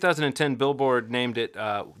 In 2010, Billboard named it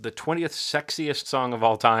the 20th sexiest song of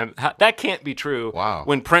all time. That can't be true. Wow.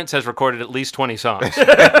 When Prince has recorded at least 20 songs.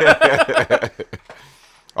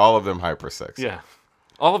 All of them hyper sexy. Yeah.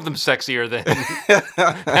 All of them sexier than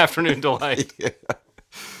Afternoon Delight.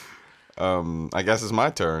 I guess it's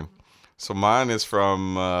my turn. So mine is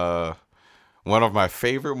from one of my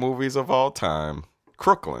favorite movies of all time,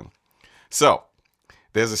 Crooklyn. So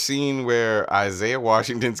there's a scene where Isaiah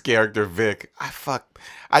Washington's character Vic,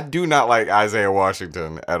 I do not like Isaiah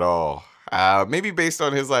Washington at all. Maybe based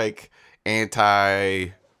on his like anti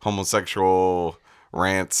homosexual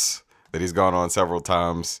rants that he's gone on several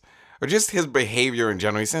times, or just his behavior in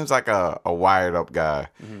general. He seems like a wired up guy,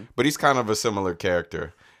 but he's kind of a similar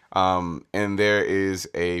character. And there is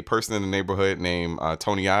a person in the neighborhood named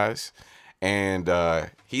Tony Eyes, and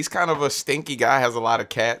he's kind of a stinky guy, has a lot of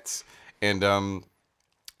cats, and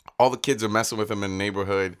all the kids are messing with him in the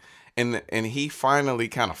neighborhood, and he finally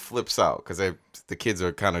kind of flips out because the kids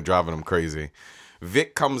are kind of driving him crazy.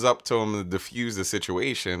 Vic comes up to him to defuse the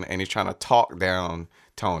situation, and he's trying to talk down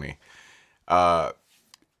Tony.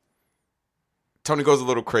 Tony goes a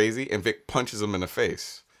little crazy, and Vic punches him in the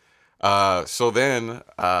face. So then,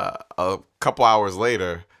 a couple hours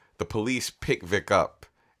later, the police pick Vic up,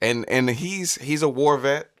 and he's a war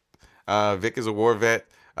vet. Vic is a war vet,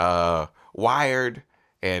 wired,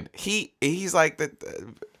 and he's like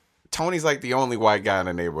Tony's like the only white guy in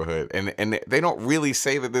the neighborhood, and they don't really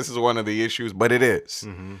say that this is one of the issues, but it is.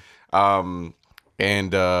 And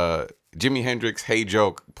Jimi Hendrix, "Hey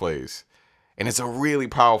Joe" plays. And it's a really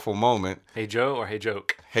powerful moment. Hey Joe or Hey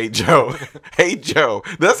Joke? Hey Joe. Hey Joe.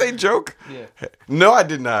 Did I say joke? Yeah. No, I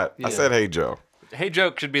did not. Yeah. I said Hey Joe. Hey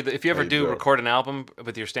Joke should be if you ever Hey do Joe. record an album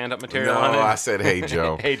with your stand-up material No, on it. I said Hey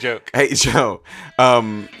Joe. Hey Joke. Hey Joe.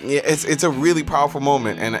 Yeah, it's a really powerful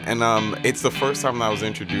moment, and it's the first time I was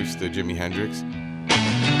introduced to Jimi Hendrix.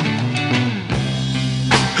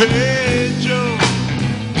 Hey Joe,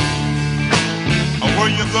 where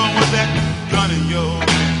you going with that gun of yours?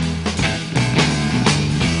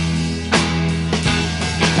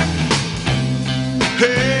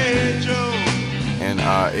 Hey Joe. And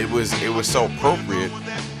it was so appropriate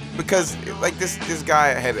because like this guy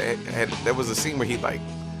had there was a scene where he like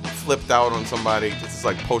flipped out on somebody. This is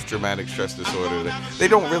like post-traumatic stress disorder. They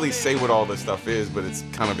don't really say what all this stuff is, but it's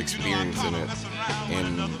kind of experiencing it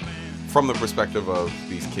and from the perspective of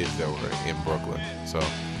these kids that were in Brooklyn. So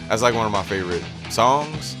that's like one of my favorite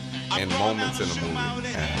songs and moments in the movie.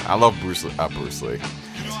 And I love Bruce Lee.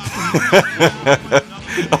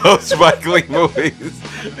 I love Spike Lee movies.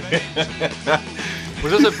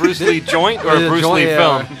 Was this a Bruce Lee joint or a It's a Bruce joint, Lee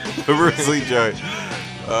yeah. film? The Bruce Lee joint.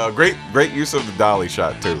 Great use of the dolly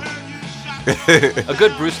shot too. A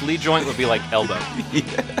good Bruce Lee joint would be like Elbow.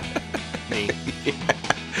 Me.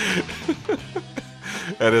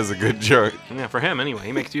 That is a good joint. Yeah, for him anyway.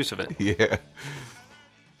 He makes use of it. Yeah.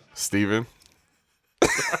 Steven.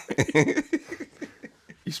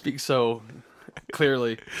 You speak so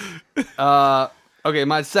clearly. Okay,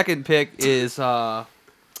 my second pick is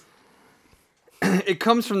it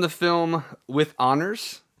comes from the film With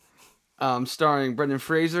Honors, starring Brendan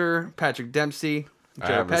Fraser, Patrick Dempsey, Joe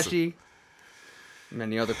haven't Pesci,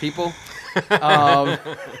 many other people.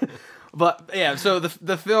 But yeah, so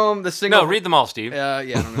the film, the single. No, read them all, Steve. Yeah, I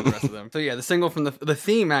don't know the rest of them. So yeah, the single from the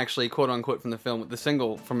theme actually, quote unquote, from the film, the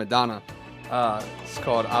single from Madonna. It's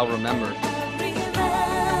called "I'll Remember."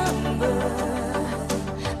 Remember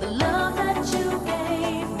the love that you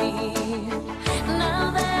gave me.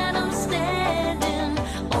 Now that I'm standing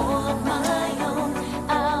all on my own,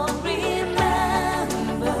 I'll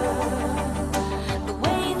remember the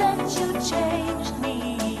way that you changed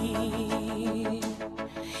me.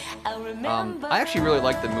 I'll remember. I actually really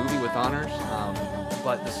like the movie With Honors,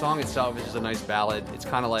 but the song itself is just a nice ballad. It's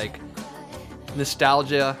kind of like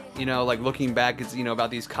nostalgia, you know, like looking back, it's, you know, about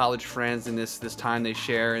these college friends and this time they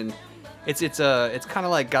share, and it's kind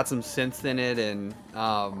of like got some synth in it, and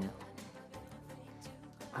I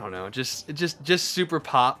don't know, just super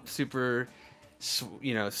pop, super,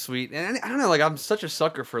 you know, sweet, and I don't know, like I'm such a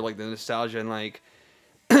sucker for like the nostalgia and like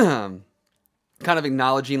kind of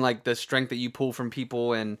acknowledging like the strength that you pull from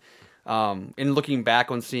people, and looking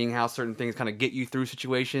back on seeing how certain things kind of get you through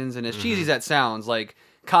situations, and as cheesy as that sounds, like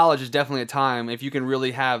college is definitely a time, if you can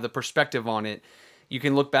really have the perspective on it, you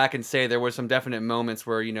can look back and say there were some definite moments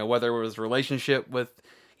where, you know, whether it was a relationship with,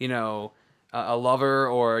 you know, a lover,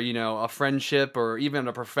 or, you know, a friendship, or even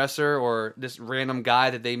a professor, or this random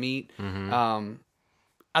guy that they meet.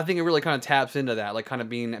 I think it really kind of taps into that, like kind of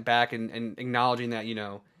being back and acknowledging that, you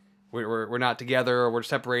know, we're not together, or we're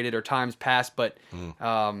separated, or time's passed, but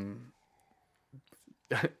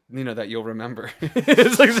you know, that you'll remember.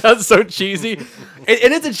 It's like, sounds so cheesy, and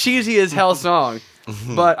it's a cheesy as hell song.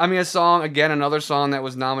 But I mean, another song that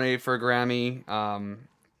was nominated for a Grammy.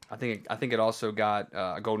 I think it also got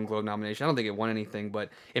a Golden Globe nomination. I don't think it won anything, but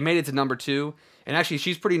it made it to number 2. And actually,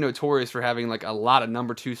 she's pretty notorious for having like a lot of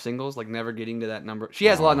number 2 singles, like never getting to that number. She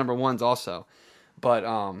has a lot of number 1s also, but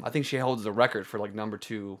I think she holds the record for like number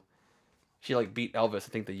 2. She like beat Elvis,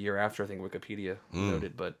 I think, the year after. I think Wikipedia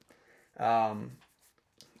noted, but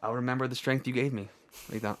I'll remember the strength you gave me,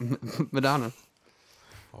 like that. Madonna.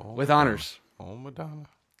 With Honors. Oh, Madonna.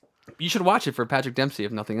 You should watch it for Patrick Dempsey,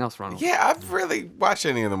 if nothing else, Ronald. Yeah, I've really watched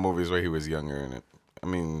any of the movies where he was younger in it. I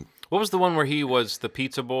mean, What was the one where he was the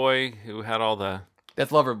pizza boy who had all the That's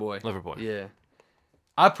Loverboy. Loverboy? Yeah.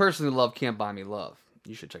 I personally love Can't Buy Me Love.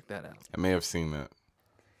 You should check that out. I may have seen that.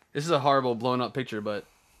 This is a horrible blown up picture, but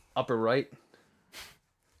upper right,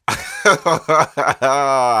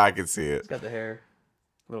 I can see it. it's got the hair,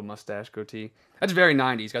 little mustache, goatee. That's very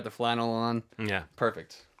 90s. Got the flannel on. Yeah.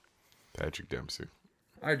 Perfect. Patrick Dempsey.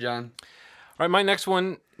 All right, John. All right, my next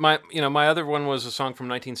one, my other one was a song from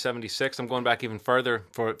 1976. I'm going back even further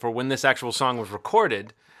for when this actual song was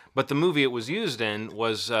recorded, but the movie it was used in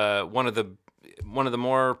was one of the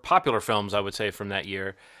more popular films, I would say, from that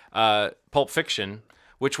year, Pulp Fiction,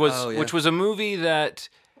 which was Oh, yeah. which was a movie that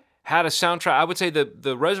had a soundtrack. I would say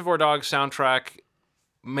the Reservoir Dogs soundtrack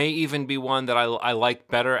may even be one that I like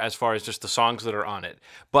better as far as just the songs that are on it.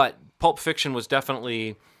 But Pulp Fiction was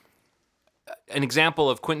definitely an example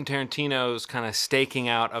of Quentin Tarantino's kind of staking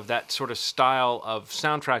out of that sort of style of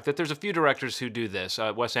soundtrack. That there's a few directors who do this.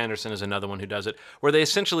 Wes Anderson is another one who does it, where they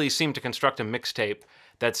essentially seem to construct a mixtape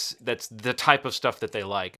that's the type of stuff that they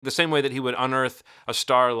like. The same way that he would unearth a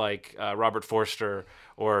star like Robert Forster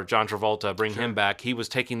or John Travolta, bring him back, he was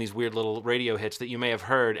taking these weird little radio hits that you may have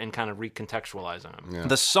heard and kind of recontextualizing them. Yeah.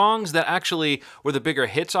 The songs that actually were the bigger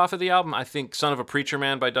hits off of the album, I think Son of a Preacher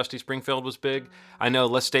Man by Dusty Springfield was big. I know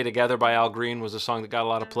Let's Stay Together by Al Green was a song that got a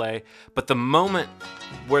lot of play. But the moment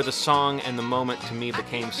where the song and the moment to me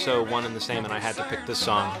became so one and the same, and I had to pick this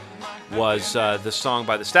song, was the song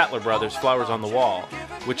by the Statler Brothers, Flowers on the Wall,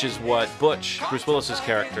 which is what Butch, Bruce Willis's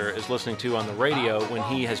character, is listening to on the radio when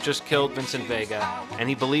he has just killed Vincent Vega and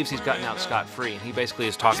he believes he's gotten out scot-free. And he basically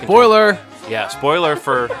is talking Spoiler. Yeah, spoiler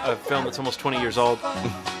for a film that's almost 20 years old.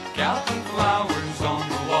 Counting flowers on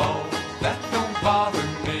the wall, that don't bother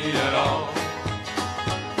me at all.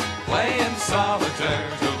 Playing solitaire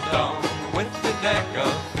till dawn with the deck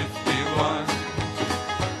of 51.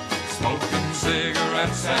 Smoking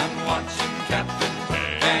cigarettes and watching Captain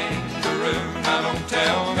Kangaroo. Now don't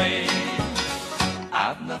tell me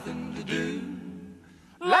I've nothing to do.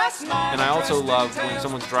 Last night. And I also love when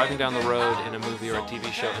someone's driving down the road in a movie or a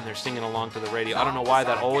TV show and they're singing along to the radio. I don't know why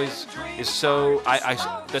that always is so.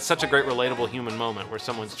 That's such a great relatable human moment where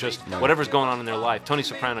someone's just whatever's going on in their life. Tony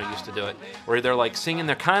Soprano used to do it, where they're like singing,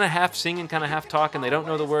 they're kind of half singing, kind of half talking. They don't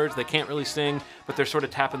know the words, they can't really sing, but they're sort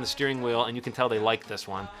of tapping the steering wheel, and you can tell they like this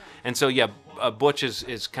one. And so yeah, Butch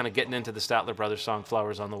is kind of getting into the Statler Brothers song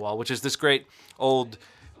 "Flowers on the Wall," which is this great old,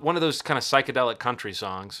 one of those kind of psychedelic country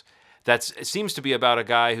songs. It seems to be about a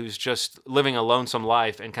guy who's just living a lonesome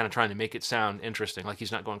life and kind of trying to make it sound interesting, like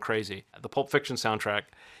he's not going crazy. The Pulp Fiction soundtrack,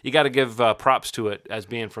 you got to give props to it as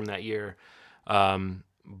being from that year.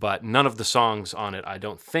 But none of the songs on it, I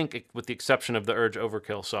don't think, with the exception of the Urge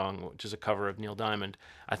Overkill song, which is a cover of Neil Diamond,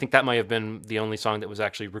 I think that might have been the only song that was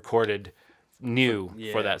actually recorded new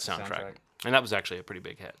for that soundtrack. And that was actually a pretty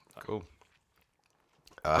big hit. Cool.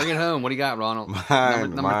 Bring it home. What do you got, Ronald?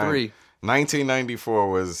 Mine. Number 3.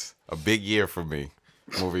 1994 was a big year for me.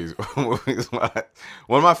 Movies. One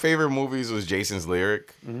of my favorite movies was Jason's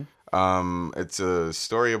Lyric. It's a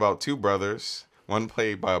story about two brothers, one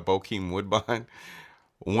played by Bokeem Woodbine.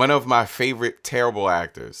 One of my favorite terrible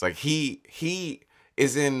actors. Like he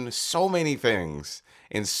is in so many things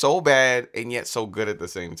and so bad and yet so good at the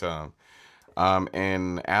same time.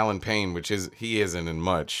 And Alan Payne, he isn't in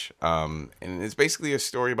much. And it's basically a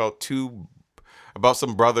story about some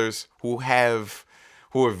brothers who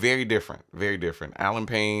are very different. Alan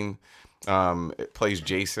Payne plays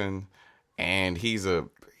Jason, and he's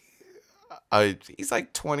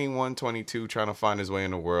like 21, 22, trying to find his way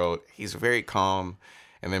in the world. He's very calm.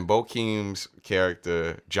 And then Bokeem's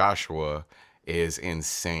character, Joshua, is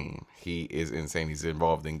insane. He is insane. He's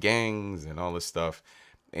involved in gangs and all this stuff.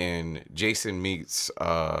 And Jason meets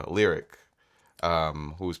Lyric,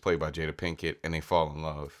 who's played by Jada Pinkett, and they fall in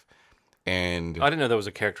love. And I didn't know there was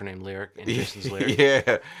a character named Lyric in Jason's Lyric.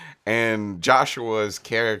 Yeah. And Joshua's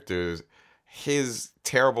characters, his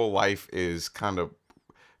terrible life is kind of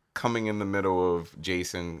coming in the middle of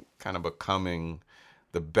Jason kind of becoming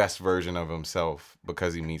the best version of himself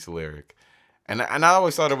because he meets Lyric. And I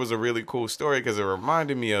always thought it was a really cool story because it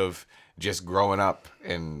reminded me of just growing up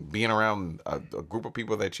and being around a group of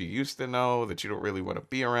people that you used to know that you don't really want to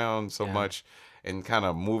be around so much, and kind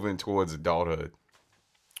of moving towards adulthood.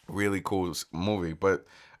 Really cool movie. But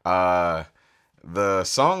the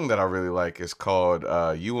song that I really like is called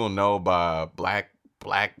You Will Know by Black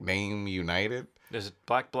Name United. Is it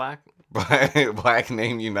Black? Black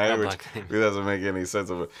Name United, which Black Name. doesn't make any sense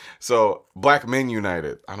of it. So Black Men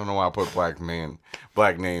United. I don't know why I put Black Man.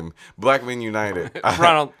 Black Name. Black Men United.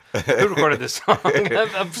 Ronald, who recorded this song?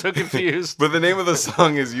 I'm so confused. But the name of the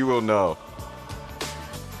song is You Will Know.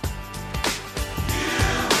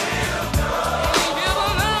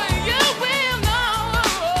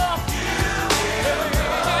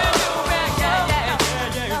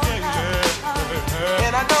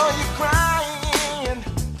 And I know you're crying,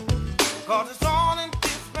 'cause it's all in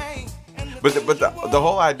dismay. But the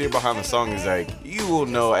whole idea behind the song is like, you will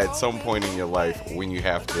know at some point in your life when you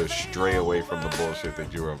have to stray away from the bullshit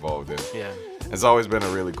that you were involved in. Yeah. It's always been a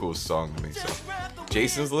really cool song to me. So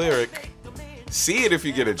Jason's lyric, see it if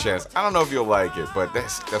you get a chance. I don't know if you'll like it, but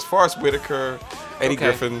that's Forrest Whitaker, Eddie Okay.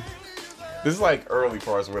 Griffin. This is like early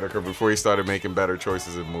Forrest Whitaker before he started making better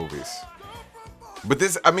choices in movies. But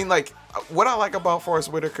this, I mean, like, what I like about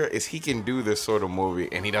Forrest Whitaker is he can do this sort of movie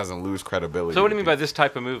and he doesn't lose credibility. So what do you mean by this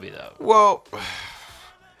type of movie, though? Well,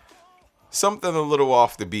 something a little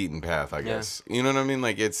off the beaten path, I guess. You know what I mean?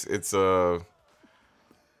 Like it's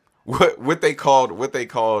what they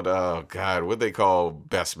called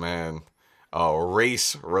best man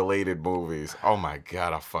race related movies. Oh my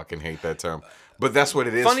god, I fucking hate that term. But that's what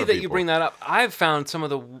it is. Funny for that people. you bring that up. I've found some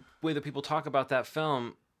of the way that people talk about that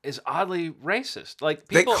film is oddly racist. Like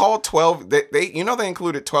people, They called 12. They they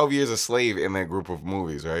included 12 Years a Slave in that group of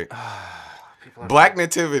movies, right? Black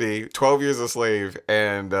Nativity, 12 Years a Slave,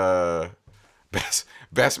 and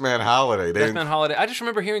Best Man Holiday. Best Man Holiday. I just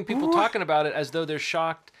remember hearing people talking about it as though they're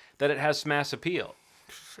shocked that it has mass appeal.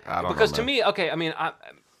 I don't Because know, to man. me, okay, I mean,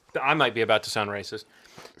 I might be about to sound racist.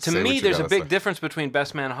 To Say what me, you there's a gotta big say. difference between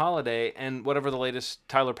Best Man Holiday and whatever the latest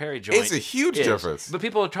Tyler Perry joint. It's a huge is. difference. But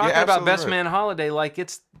people are talking You're about absolutely Best right. Man Holiday like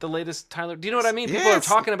it's the latest Tyler. Do you know what I mean? People Yeah, are it's-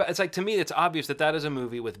 talking about. It's like, to me, it's obvious that that is a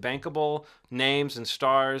movie with bankable names and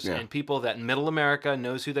stars Yeah. and people that Middle America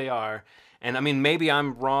knows who they are. And I mean, maybe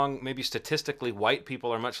I'm wrong. Maybe statistically, white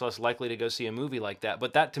people are much less likely to go see a movie like that.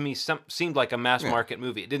 But that to me seemed like a mass market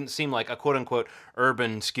movie. It didn't seem like a quote unquote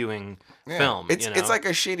urban skewing Yeah. film. It's you know? it's like a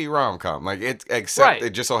shitty rom com. Like except right.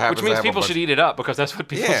 it just so happens Which means to have people a bunch should eat it up because that's what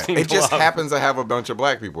people Yeah, seem it to just love. happens to have a bunch of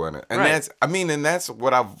black people in it, and Right. that's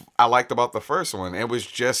what I liked about the first one. It was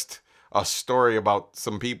just a story about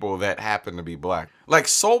some people that happen to be black. Like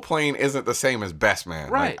Soul Plane isn't the same as Best Man.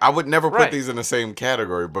 Like, Right. I would never put Right. these in the same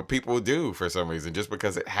category, but people do for some reason, just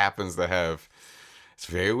because it happens to have. It's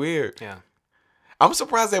very weird. Yeah. I'm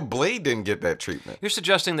surprised that Blade didn't get that treatment. You're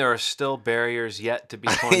suggesting there are still barriers yet to be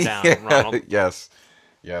torn down, Yeah, Ronald. yes,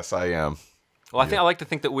 I am. Well, I like to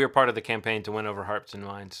think that we're part of the campaign to win over hearts and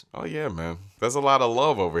minds. Oh yeah, man. There's a lot of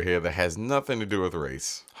love over here that has nothing to do with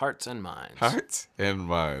race. Hearts and minds. Hearts and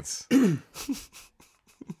minds.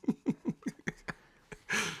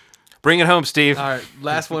 Bring it home, Steve. All right,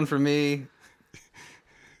 last one for me.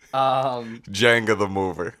 Jenga the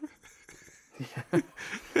Mover.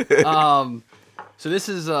 So this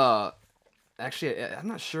is actually, I'm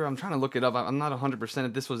not sure. I'm trying to look it up. I'm not 100%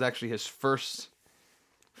 if this was actually his first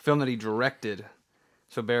film that he directed.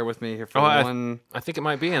 So bear with me here for one. I think it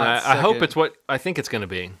might be, and hot I hope second. it's what I think it's going to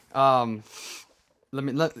be. Can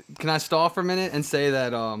I stall for a minute and say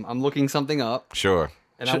that I'm looking something up, Sure.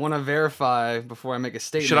 and I want to verify before I make a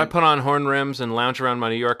statement. Should I put on horn rims and lounge around my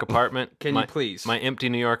New York apartment? Can you please? My empty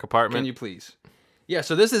New York apartment. Can you please? Yeah.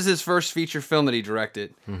 So this is his first feature film that he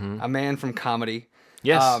directed. A Man from Comedy.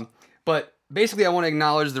 Yes. But basically, I want to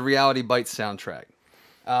acknowledge the Reality Bites soundtrack.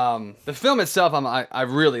 The film itself, I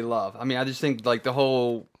really love. I mean, I just think like the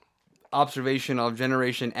whole observation of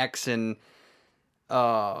Generation X and,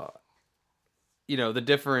 the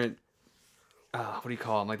different, what do you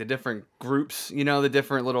call them? Like the different groups, the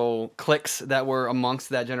different little cliques that were amongst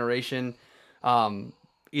that generation.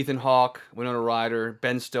 Ethan Hawke, Winona Ryder,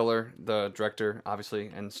 Ben Stiller, the director, obviously,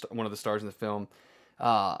 and one of the stars in the film.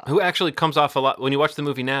 Who actually comes off a lot when you watch the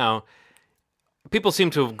movie now. People seem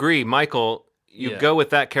to agree, Michael. You Yeah. go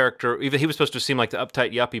with that character. Even he was supposed to seem like the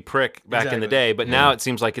uptight yuppie prick back in the Exactly. day, but now it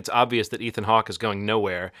seems like it's obvious that Ethan Hawke is going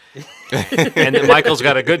nowhere, and that Michael's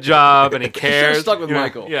got a good job and he Should cares. have stuck with you know?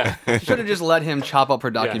 Michael. Yeah. Should have just let him chop up her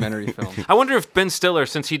documentary film. I wonder if Ben Stiller,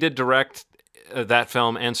 since he did direct that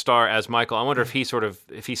film and star as Michael, I wonder if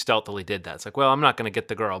he stealthily did that. It's like, well, I'm not going to get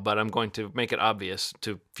the girl, but I'm going to make it obvious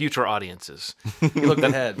to future audiences He looked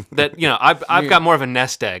ahead. that I've got more of a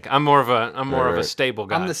nest egg. I'm more of a Right. stable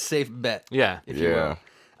guy. I'm the safe bet. yeah. If you Yeah.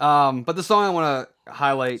 will. But the song I want to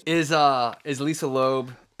highlight is Lisa Loeb,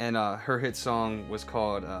 and her hit song was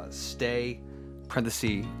called "Stay."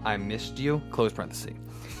 (parenthesis) I missed you. Close parenthesis.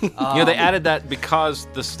 They added that because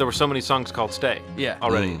there were so many songs called "Stay." Yeah.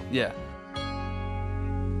 Already. Yeah.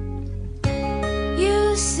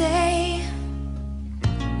 You say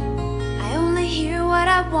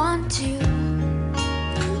I want to.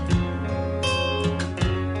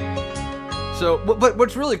 So, but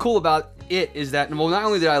what's really cool about it is that, well, not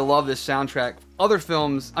only did I love this soundtrack, other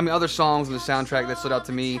songs in the soundtrack that stood out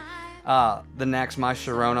to me, The Knack's My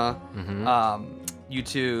Sharona,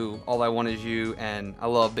 U2, All I Want Is You, and I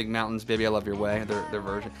love Big Mountains, Baby I Love Your Way, their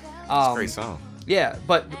version. It's a great song. Yeah,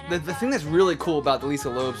 but the thing that's really cool about the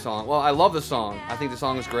Lisa Loeb song, well, I love the song. I think the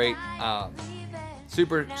song is great.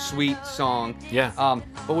 Super sweet song. Yeah.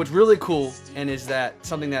 But what's really cool, and is that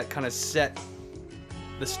something that kind of set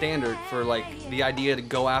the standard for like the idea to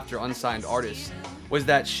go after unsigned artists, was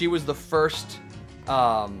that she was the first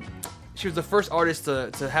artist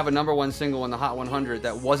to have a #1 single in the Hot 100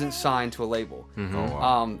 that wasn't signed to a label. Oh,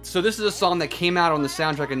 wow. So this is a song that came out on the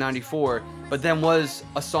soundtrack in '94, but then was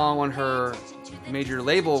a song on her major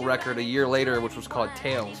label record a year later, which was called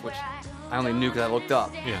Tales, which I only knew because I looked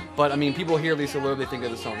up. Yeah. But I mean, people hear Lisa Loeb, they think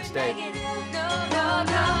of the song Stay.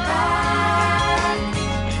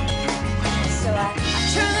 So I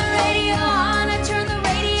turned the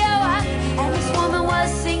radio on, and this woman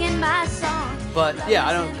was singing my song. But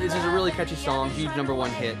yeah, this is a really catchy song, huge #1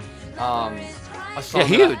 hit. A song Yeah, that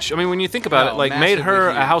huge. I mean, when you think about No, it, like made massively her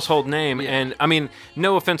a huge. household name. Yeah. And I mean,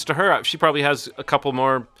 no offense to her, she probably has a couple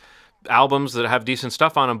more albums that have decent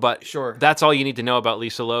stuff on them, but Sure. that's all you need to know about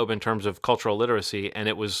Lisa Loeb in terms of cultural literacy. And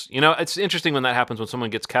it was, it's interesting when that happens, when someone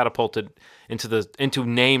gets catapulted into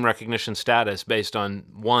name recognition status based on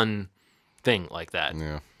one thing like that.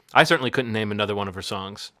 Yeah. I certainly couldn't name another one of her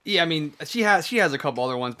songs. Yeah, I mean, she has a couple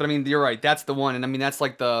other ones, but I mean, you're right, that's the one. And I mean, that's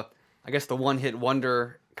like I guess the one-hit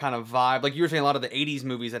wonder kind of vibe. Like you were saying, a lot of the 80s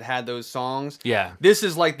movies that had those songs. Yeah. This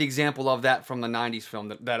is like the example of that from the 90s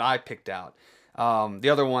film that I picked out. The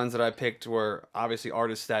other ones that I picked were obviously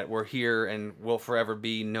artists that were here and will forever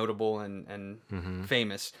be notable and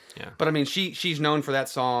famous. Yeah. But I mean, she's known for that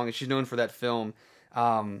song and she's known for that film.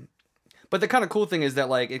 But the kind of cool thing is that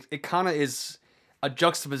like it kind of is a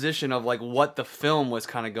juxtaposition of like what the film was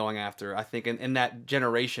kind of going after. I think in that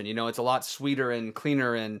generation, it's a lot sweeter and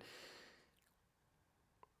cleaner and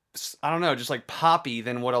I don't know, just like poppy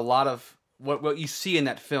than what a lot of what you see in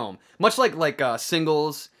that film. Much like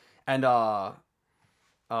Singles and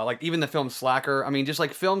like even the film Slacker. I mean, just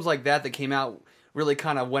like films like that came out really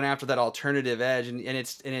kind of went after that alternative edge, and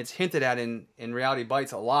it's hinted at in Reality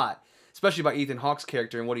Bites a lot, especially by Ethan Hawke's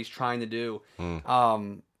character and what he's trying to do.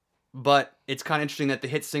 But it's kind of interesting that the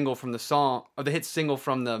hit single from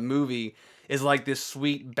the movie is like this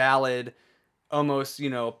sweet ballad, almost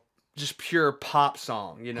just pure pop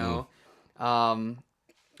song,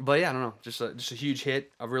 But yeah, I don't know, just a huge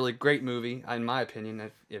hit, a really great movie in my opinion,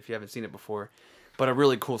 if you haven't seen it before, but a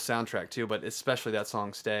really cool soundtrack too. But especially that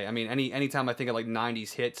song "Stay." I mean, anytime I think of like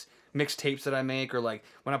 '90s hits, mixtapes that I make, or like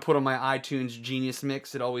when I put on my iTunes Genius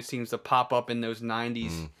mix, it always seems to pop up in those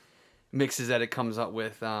 '90s mixes that it comes up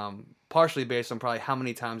with. Partially based on probably how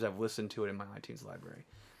many times I've listened to it in my iTunes library.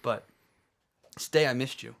 But "Stay," I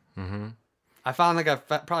missed you. Mm-hmm. I found like I've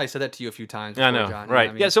probably said that to you a few times. I before, know, John.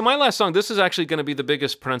 right? Yeah. So my last song, this is actually going to be the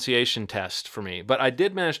biggest pronunciation test for me. But I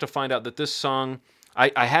did manage to find out that this song,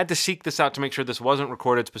 I had to seek this out to make sure this wasn't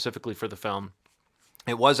recorded specifically for the film.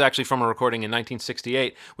 It was actually from a recording in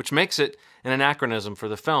 1968, which makes it an anachronism for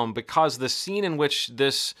the film because the scene in which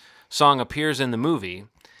this song appears in the movie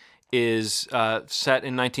is set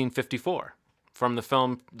in 1954 from the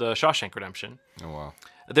film The Shawshank Redemption. Oh, wow.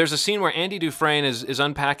 There's a scene where Andy Dufresne is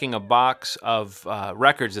unpacking a box of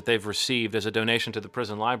records that they've received as a donation to the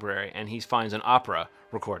prison library, and he finds an opera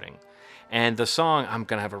recording. And the song, I'm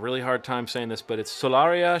going to have a really hard time saying this, but it's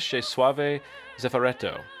Solaria che suave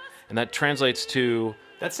zeffaretto. And that translates to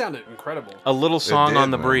That sounded incredible. a little song did,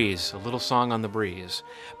 on the man. breeze. A little song on the breeze.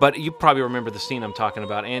 But you probably remember the scene I'm talking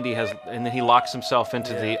about. Andy and then he locks himself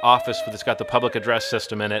into the office that's got the public address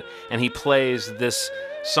system in it, and he plays this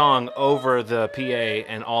song over the PA,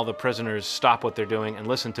 and all the prisoners stop what they're doing and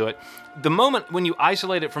listen to it. The moment when you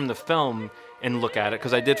isolate it from the film and look at it,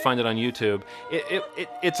 because I did find it on YouTube,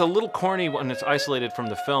 it's a little corny when it's isolated from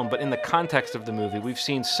the film, but in the context of the movie, we've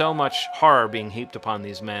seen so much horror being heaped upon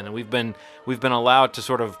these men, and we've been allowed to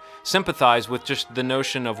sort of sympathize with just the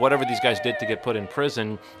notion of whatever these guys did to get put in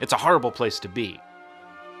prison. It's a horrible place to be.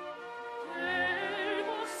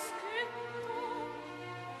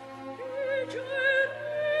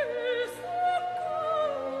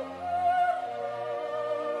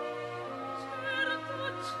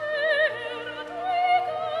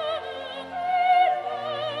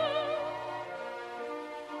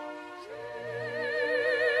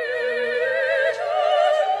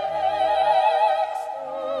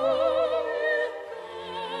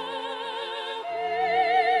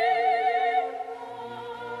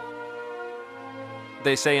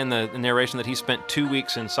 they say in the narration that he spent 2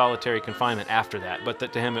 weeks in solitary confinement after that, but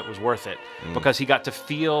that to him it was worth it because he got to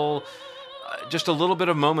feel just a little bit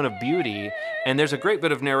of moment of beauty. And there's a great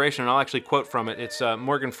bit of narration, and I'll actually quote from it. It's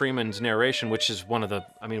Morgan Freeman's narration, which is one of the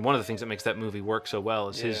things that makes that movie work so well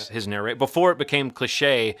is his narrate. Before it became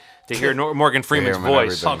cliche to hear Morgan Freeman's him and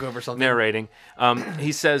voice everything. Talk over something. narrating.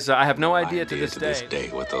 He says, "I have no idea to this day."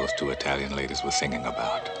 what those two Italian ladies were singing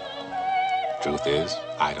about. Truth is,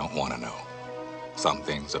 I don't want to know. Some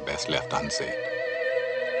things are best left unsaid.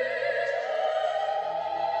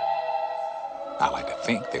 I like to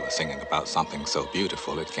think they were singing about something so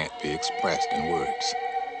beautiful it can't be expressed in words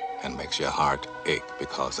and makes your heart ache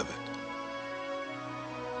because of it.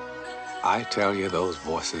 I tell you, those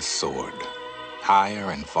voices soared higher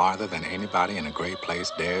and farther than anybody in a great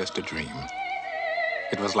place dares to dream.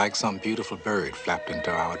 It was like some beautiful bird flapped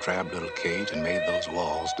into our drab little cage and made those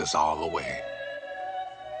walls dissolve away.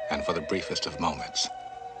 And for the briefest of moments,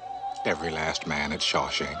 every last man at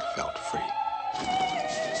Shawshank felt free.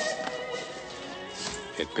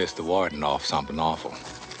 It pissed the warden off something awful.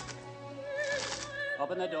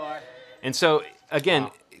 Open the door. And so,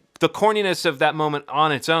 again, the corniness of that moment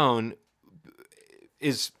on its own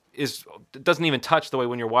doesn't even touch the way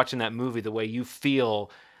when you're watching that movie, the way you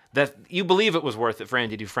feel that you believe it was worth it for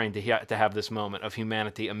Andy Dufresne to have this moment of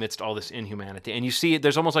humanity amidst all this inhumanity. And you see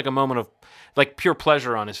there's almost like a moment of like pure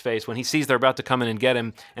pleasure on his face when he sees they're about to come in and get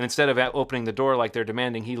him, and instead of opening the door like they're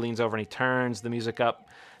demanding, he leans over and he turns the music up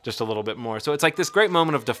just a little bit more. So it's like this great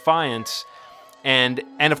moment of defiance, and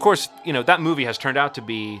of course, you know, that movie has turned out to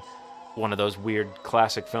be one of those weird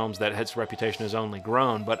classic films that its reputation has only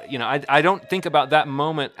grown. But, you know, I don't think about that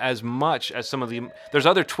moment as much as some of the... There's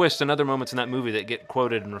other twists and other moments in that movie that get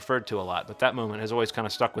quoted and referred to a lot, but that moment has always kind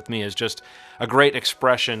of stuck with me as just a great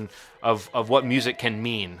expression of what music can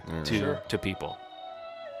mean to people.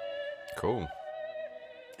 Cool.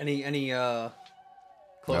 Any close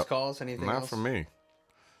Nope. calls? Anything Not else? for me.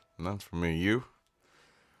 Not for me. You?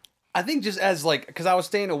 I think just as like, because I was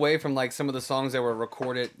staying away from like some of the songs that were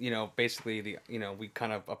recorded, you know, basically we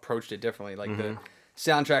kind of approached it differently. Like the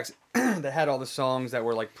soundtracks that had all the songs that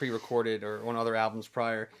were like pre-recorded or on other albums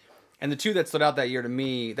prior. And the two that stood out that year to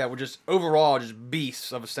me that were just overall just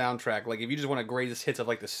beasts of a soundtrack. Like if you just want to greatest hits of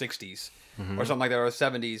like the 60s or something like that, or the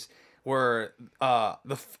 70s, were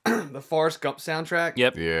the Forrest Gump soundtrack.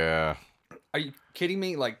 Yep. Yeah. Are you kidding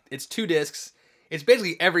me? Like it's 2 discs. It's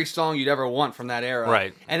basically every song you'd ever want from that era.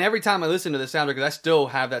 Right. And every time I listen to the soundtrack, because I still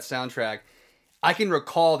have that soundtrack, I can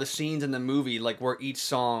recall the scenes in the movie, like where each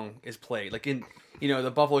song is played. Like in, you know,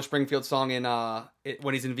 the Buffalo Springfield song in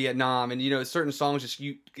when he's in Vietnam, and you know, certain songs just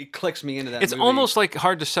it clicks me into that. It's movie. almost like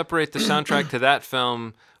hard to separate the soundtrack to that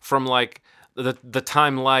film from like the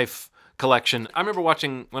Time Life collection. I remember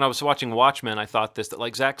when I was watching Watchmen, I thought that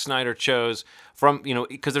like Zack Snyder chose from, you know,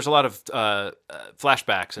 because there's a lot of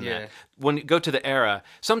flashbacks in that. When you go to the era,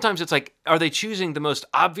 sometimes it's like, are they choosing the most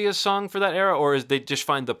obvious song for that era, or is they just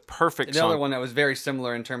find the perfect The song? other one that was very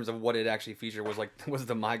similar in terms of what it actually featured was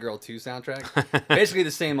the My Girl 2 soundtrack. Basically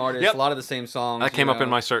the same artist, Yep. a lot of the same songs. That came you up in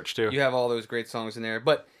know. my search too. You have all those great songs in there,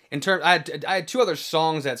 but in terms, I had 2 other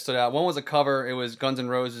songs that stood out. One was a cover. It was Guns N'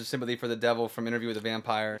 Roses' "Sympathy for the Devil" from Interview with the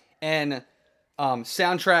Vampire, and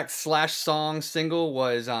soundtrack / song single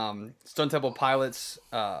was Stone Temple Pilots'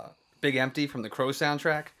 "Big Empty" from the Crow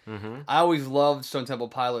soundtrack. I always loved Stone Temple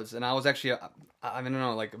Pilots, and I was actually I don't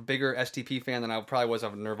know, like a bigger STP fan than I probably was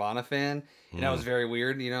of a Nirvana fan, and that was very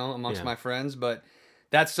weird, you know, amongst my friends, but.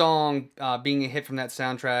 That song being a hit from that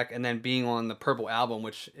soundtrack and then being on the Purple Album,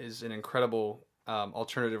 which is an incredible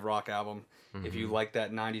alternative rock album, if you like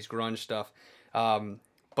that 90s grunge stuff.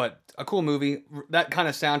 But a cool movie. That kind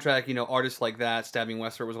of soundtrack, you know, artists like that, Stabbing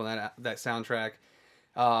Westward was on that soundtrack.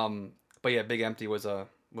 But yeah, Big Empty was a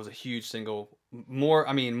huge single.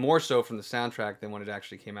 More so from the soundtrack than when it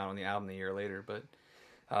actually came out on the album a year later. But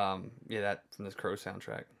yeah, that from this Crow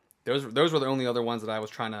soundtrack. Those were the only other ones that I was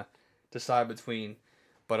trying to decide between.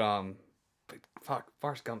 But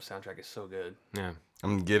Forrest Gump soundtrack is so good. Yeah.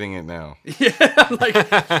 I'm getting it now. Like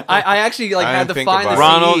I actually like I had didn't to think find the about it.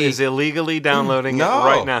 Ronald CD. is illegally downloading No. it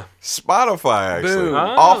right now. Spotify, actually. Boom.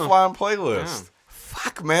 Oh. Offline playlist.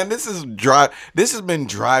 Fuck, man. This has been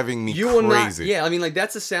driving me You will crazy. not. Yeah, I mean, like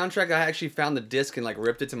that's a soundtrack. I actually found the disc and like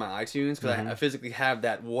ripped it to my iTunes because I physically have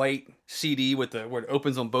that white CD with where it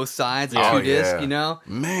opens on both sides, and Oh, 2 discs. yeah. You know,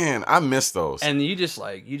 Man, I miss those. and you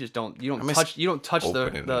don't miss touch the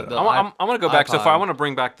opening it up. I want to go back so iPod. far. I want to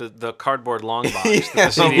bring back the cardboard long box. Yeah,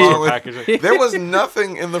 that the CDs along were with- packaging. there was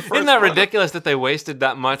nothing in the first Isn't that one. ridiculous that they wasted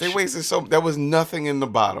that much? They wasted there was nothing in the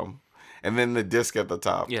bottom. And then the disc at the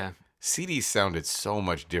top. Yeah. CDs sounded so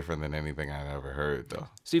much different than anything I'd ever heard, though.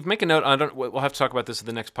 Steve, make a note. We'll have to talk about this at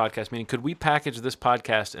the next podcast meeting. Could we package this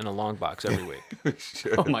podcast in a long box every week?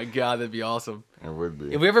 Oh my god, that'd be awesome. It would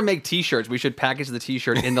be. If we ever make T-shirts, we should package the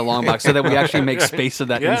T-shirt in the long box so that we actually make space of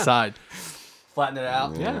that Yeah. inside. Flatten it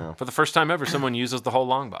out. Yeah. For the first time ever, someone uses the whole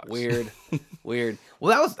long box. Weird.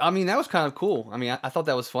 Well, that was kind of cool. I mean, I thought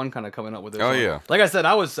that was fun, kind of coming up with this. Oh, yeah. Like I said,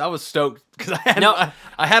 I was stoked because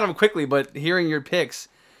I had them quickly, but hearing your picks,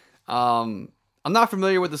 I'm not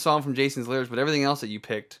familiar with the song from Jason's lyrics, but everything else that you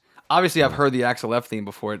picked, obviously I've heard the Axel F theme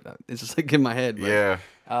before. It's just like in my head. But, Yeah.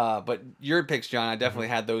 But your picks, John, I definitely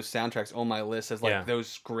had those soundtracks on my list as like Yeah.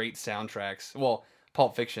 those great soundtracks. Well,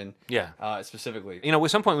 Pulp Fiction. Yeah. Specifically. You know,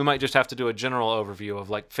 at some point we might just have to do a general overview of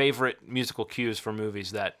like favorite musical cues for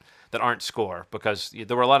movies that aren't score, because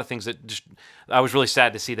there were a lot of things that just I was really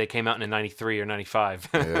sad to see they came out in '93 or '95.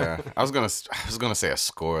 Yeah. I was gonna say a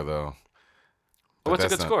score though. But What's a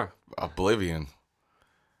that's good not- score? Oblivion.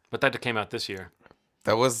 But that came out this year.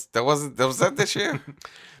 Was that this year?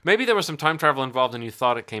 Maybe there was some time travel involved, and you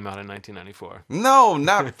thought it came out in 1994. No,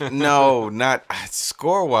 not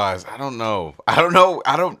score wise. I don't know. I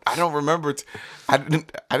don't remember. I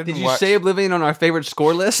didn't Did you watch. say Oblivion on our favorite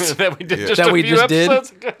score list? that we did Yeah. just That a we few just did?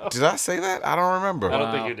 episodes ago. Did I say that? I don't remember. I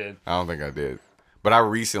don't think you did. I don't think I did. But I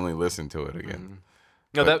recently listened to it again.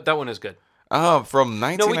 No, that one is good. From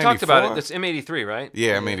 1994. No, we talked about it. That's M83, right?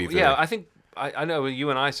 Yeah, M83. Yeah, I think I know you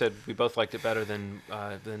and I said we both liked it better than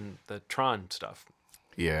the Tron stuff.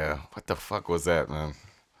 Yeah. What the fuck was that, man?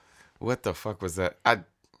 What the fuck was that? I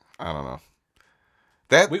don't know.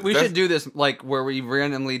 We should do this like where we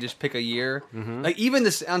randomly just pick a year. Like even the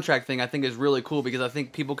soundtrack thing, I think is really cool because I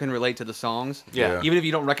think people can relate to the songs. Yeah. Even if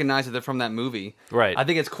you don't recognize that they're from that movie. Right. I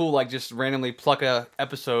think it's cool, like just randomly pluck a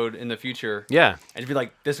episode in the future. Yeah. And be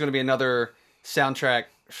like, this is going to be another soundtrack,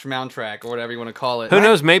 schmoundtrack, or whatever you want to call it. Who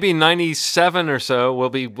knows? Maybe 97 or so we'll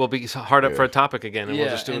be hard up for a topic again, and Yeah,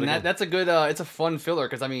 we'll just do it and again. that's a good. It's a fun filler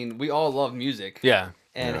because I mean we all love music. Yeah.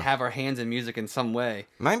 And have our hands in music in some way.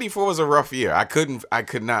 94 was a rough year. I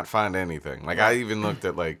could not find anything. Like I even looked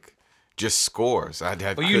at like just scores.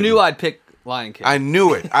 Well, you knew I'd pick Lion King. I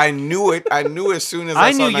knew it. I knew as soon as I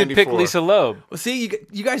I saw knew you'd 94. pick Lisa Loeb. Well, see,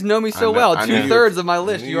 you guys know me so know- well. I knew you- 2/3 of my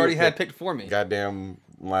list I you knew already you had picked- picked for me. Goddamn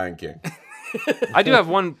Lion King. I do have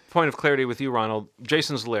one point of clarity with you, Ronald.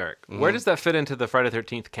 Jason's lyric. Where does that fit into the Friday the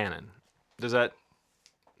 13th canon? Is that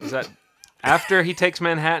after he takes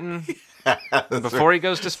Manhattan? Before he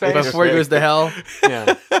goes to space? Before he goes to hell.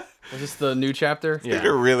 Yeah. Was this the new chapter? That's a Yeah.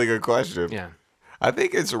 really good question. Yeah. I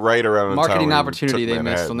think it's right around the time Marketing when he opportunity took they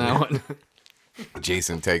missed on that Manhattan. one.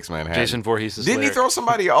 Jason takes Manhattan. Jason Voorhees' Didn't he lyric. throw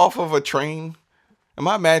somebody off of a train? Am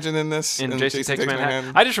I imagining this? in Jason Takes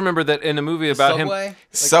Manhattan? I just remember that in a movie about him. Subway? Like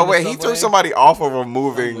Subway. on the He threw subway? somebody off of a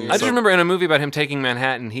moving. I just remember in a movie about him taking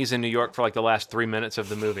Manhattan, he's in New York for like the last 3 minutes of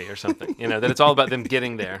the movie or something. You know, that it's all about them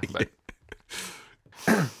getting there. But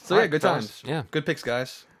So yeah, good times. Yeah. Good picks,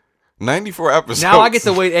 guys. 94 episodes. Now I get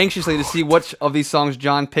to wait anxiously to see which of these songs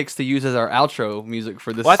John picks to use as our outro music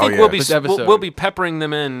for this. well, I think yeah. we'll be this we'll, episode. we'll be peppering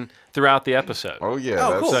them in throughout the episode. Oh yeah. Oh,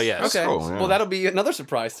 that's, cool. So, yes. that's Okay. cool, yeah. Well, that'll be another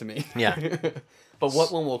surprise to me. Yeah. But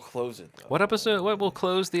what one will close it though? What episode? What will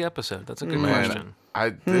close the episode? That's a good question.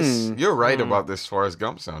 Man, you're right about this Forrest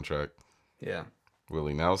Gump soundtrack. Yeah.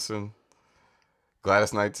 Willie Nelson,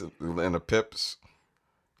 Gladys Knight and the Pips,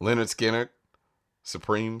 Leonard Skinner,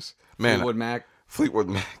 Supremes. Man, Fleetwood Mac.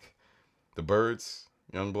 Mac, the Birds,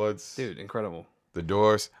 Youngbloods, Dude, incredible. the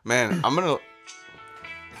Doors. Man, I'm gonna.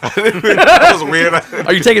 That was weird.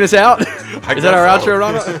 Are you taking us out? Is that our guess so. outro,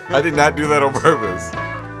 Ronald? I did not do that on purpose.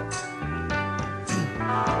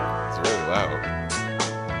 It's really loud.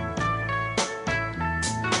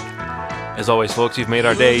 As always, folks, you've made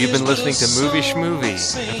our day. You've been listening to Movie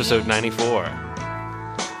Schmovie, episode 94.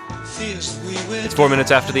 It's 4 minutes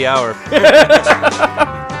after the hour.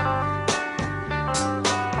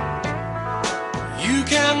 You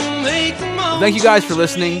can make the most Thank you guys for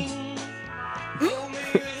listening.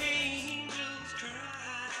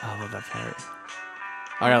 I love that part.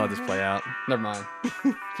 I gotta let this play out. Never mind.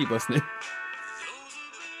 Keep listening.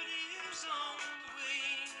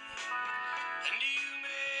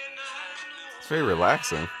 It's very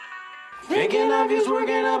relaxing. Thinking of you's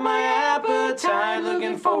working up my appetite.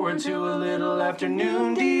 Looking forward to a little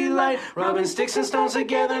afternoon delight. Rubbing sticks and stones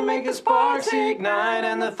together, making sparks ignite.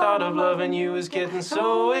 And the thought of loving you is getting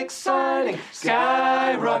so exciting.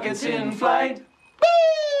 Sky rockets in flight.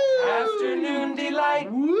 Afternoon delight.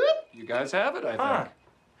 You guys have it, I think.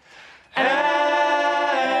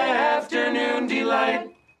 Afternoon delight.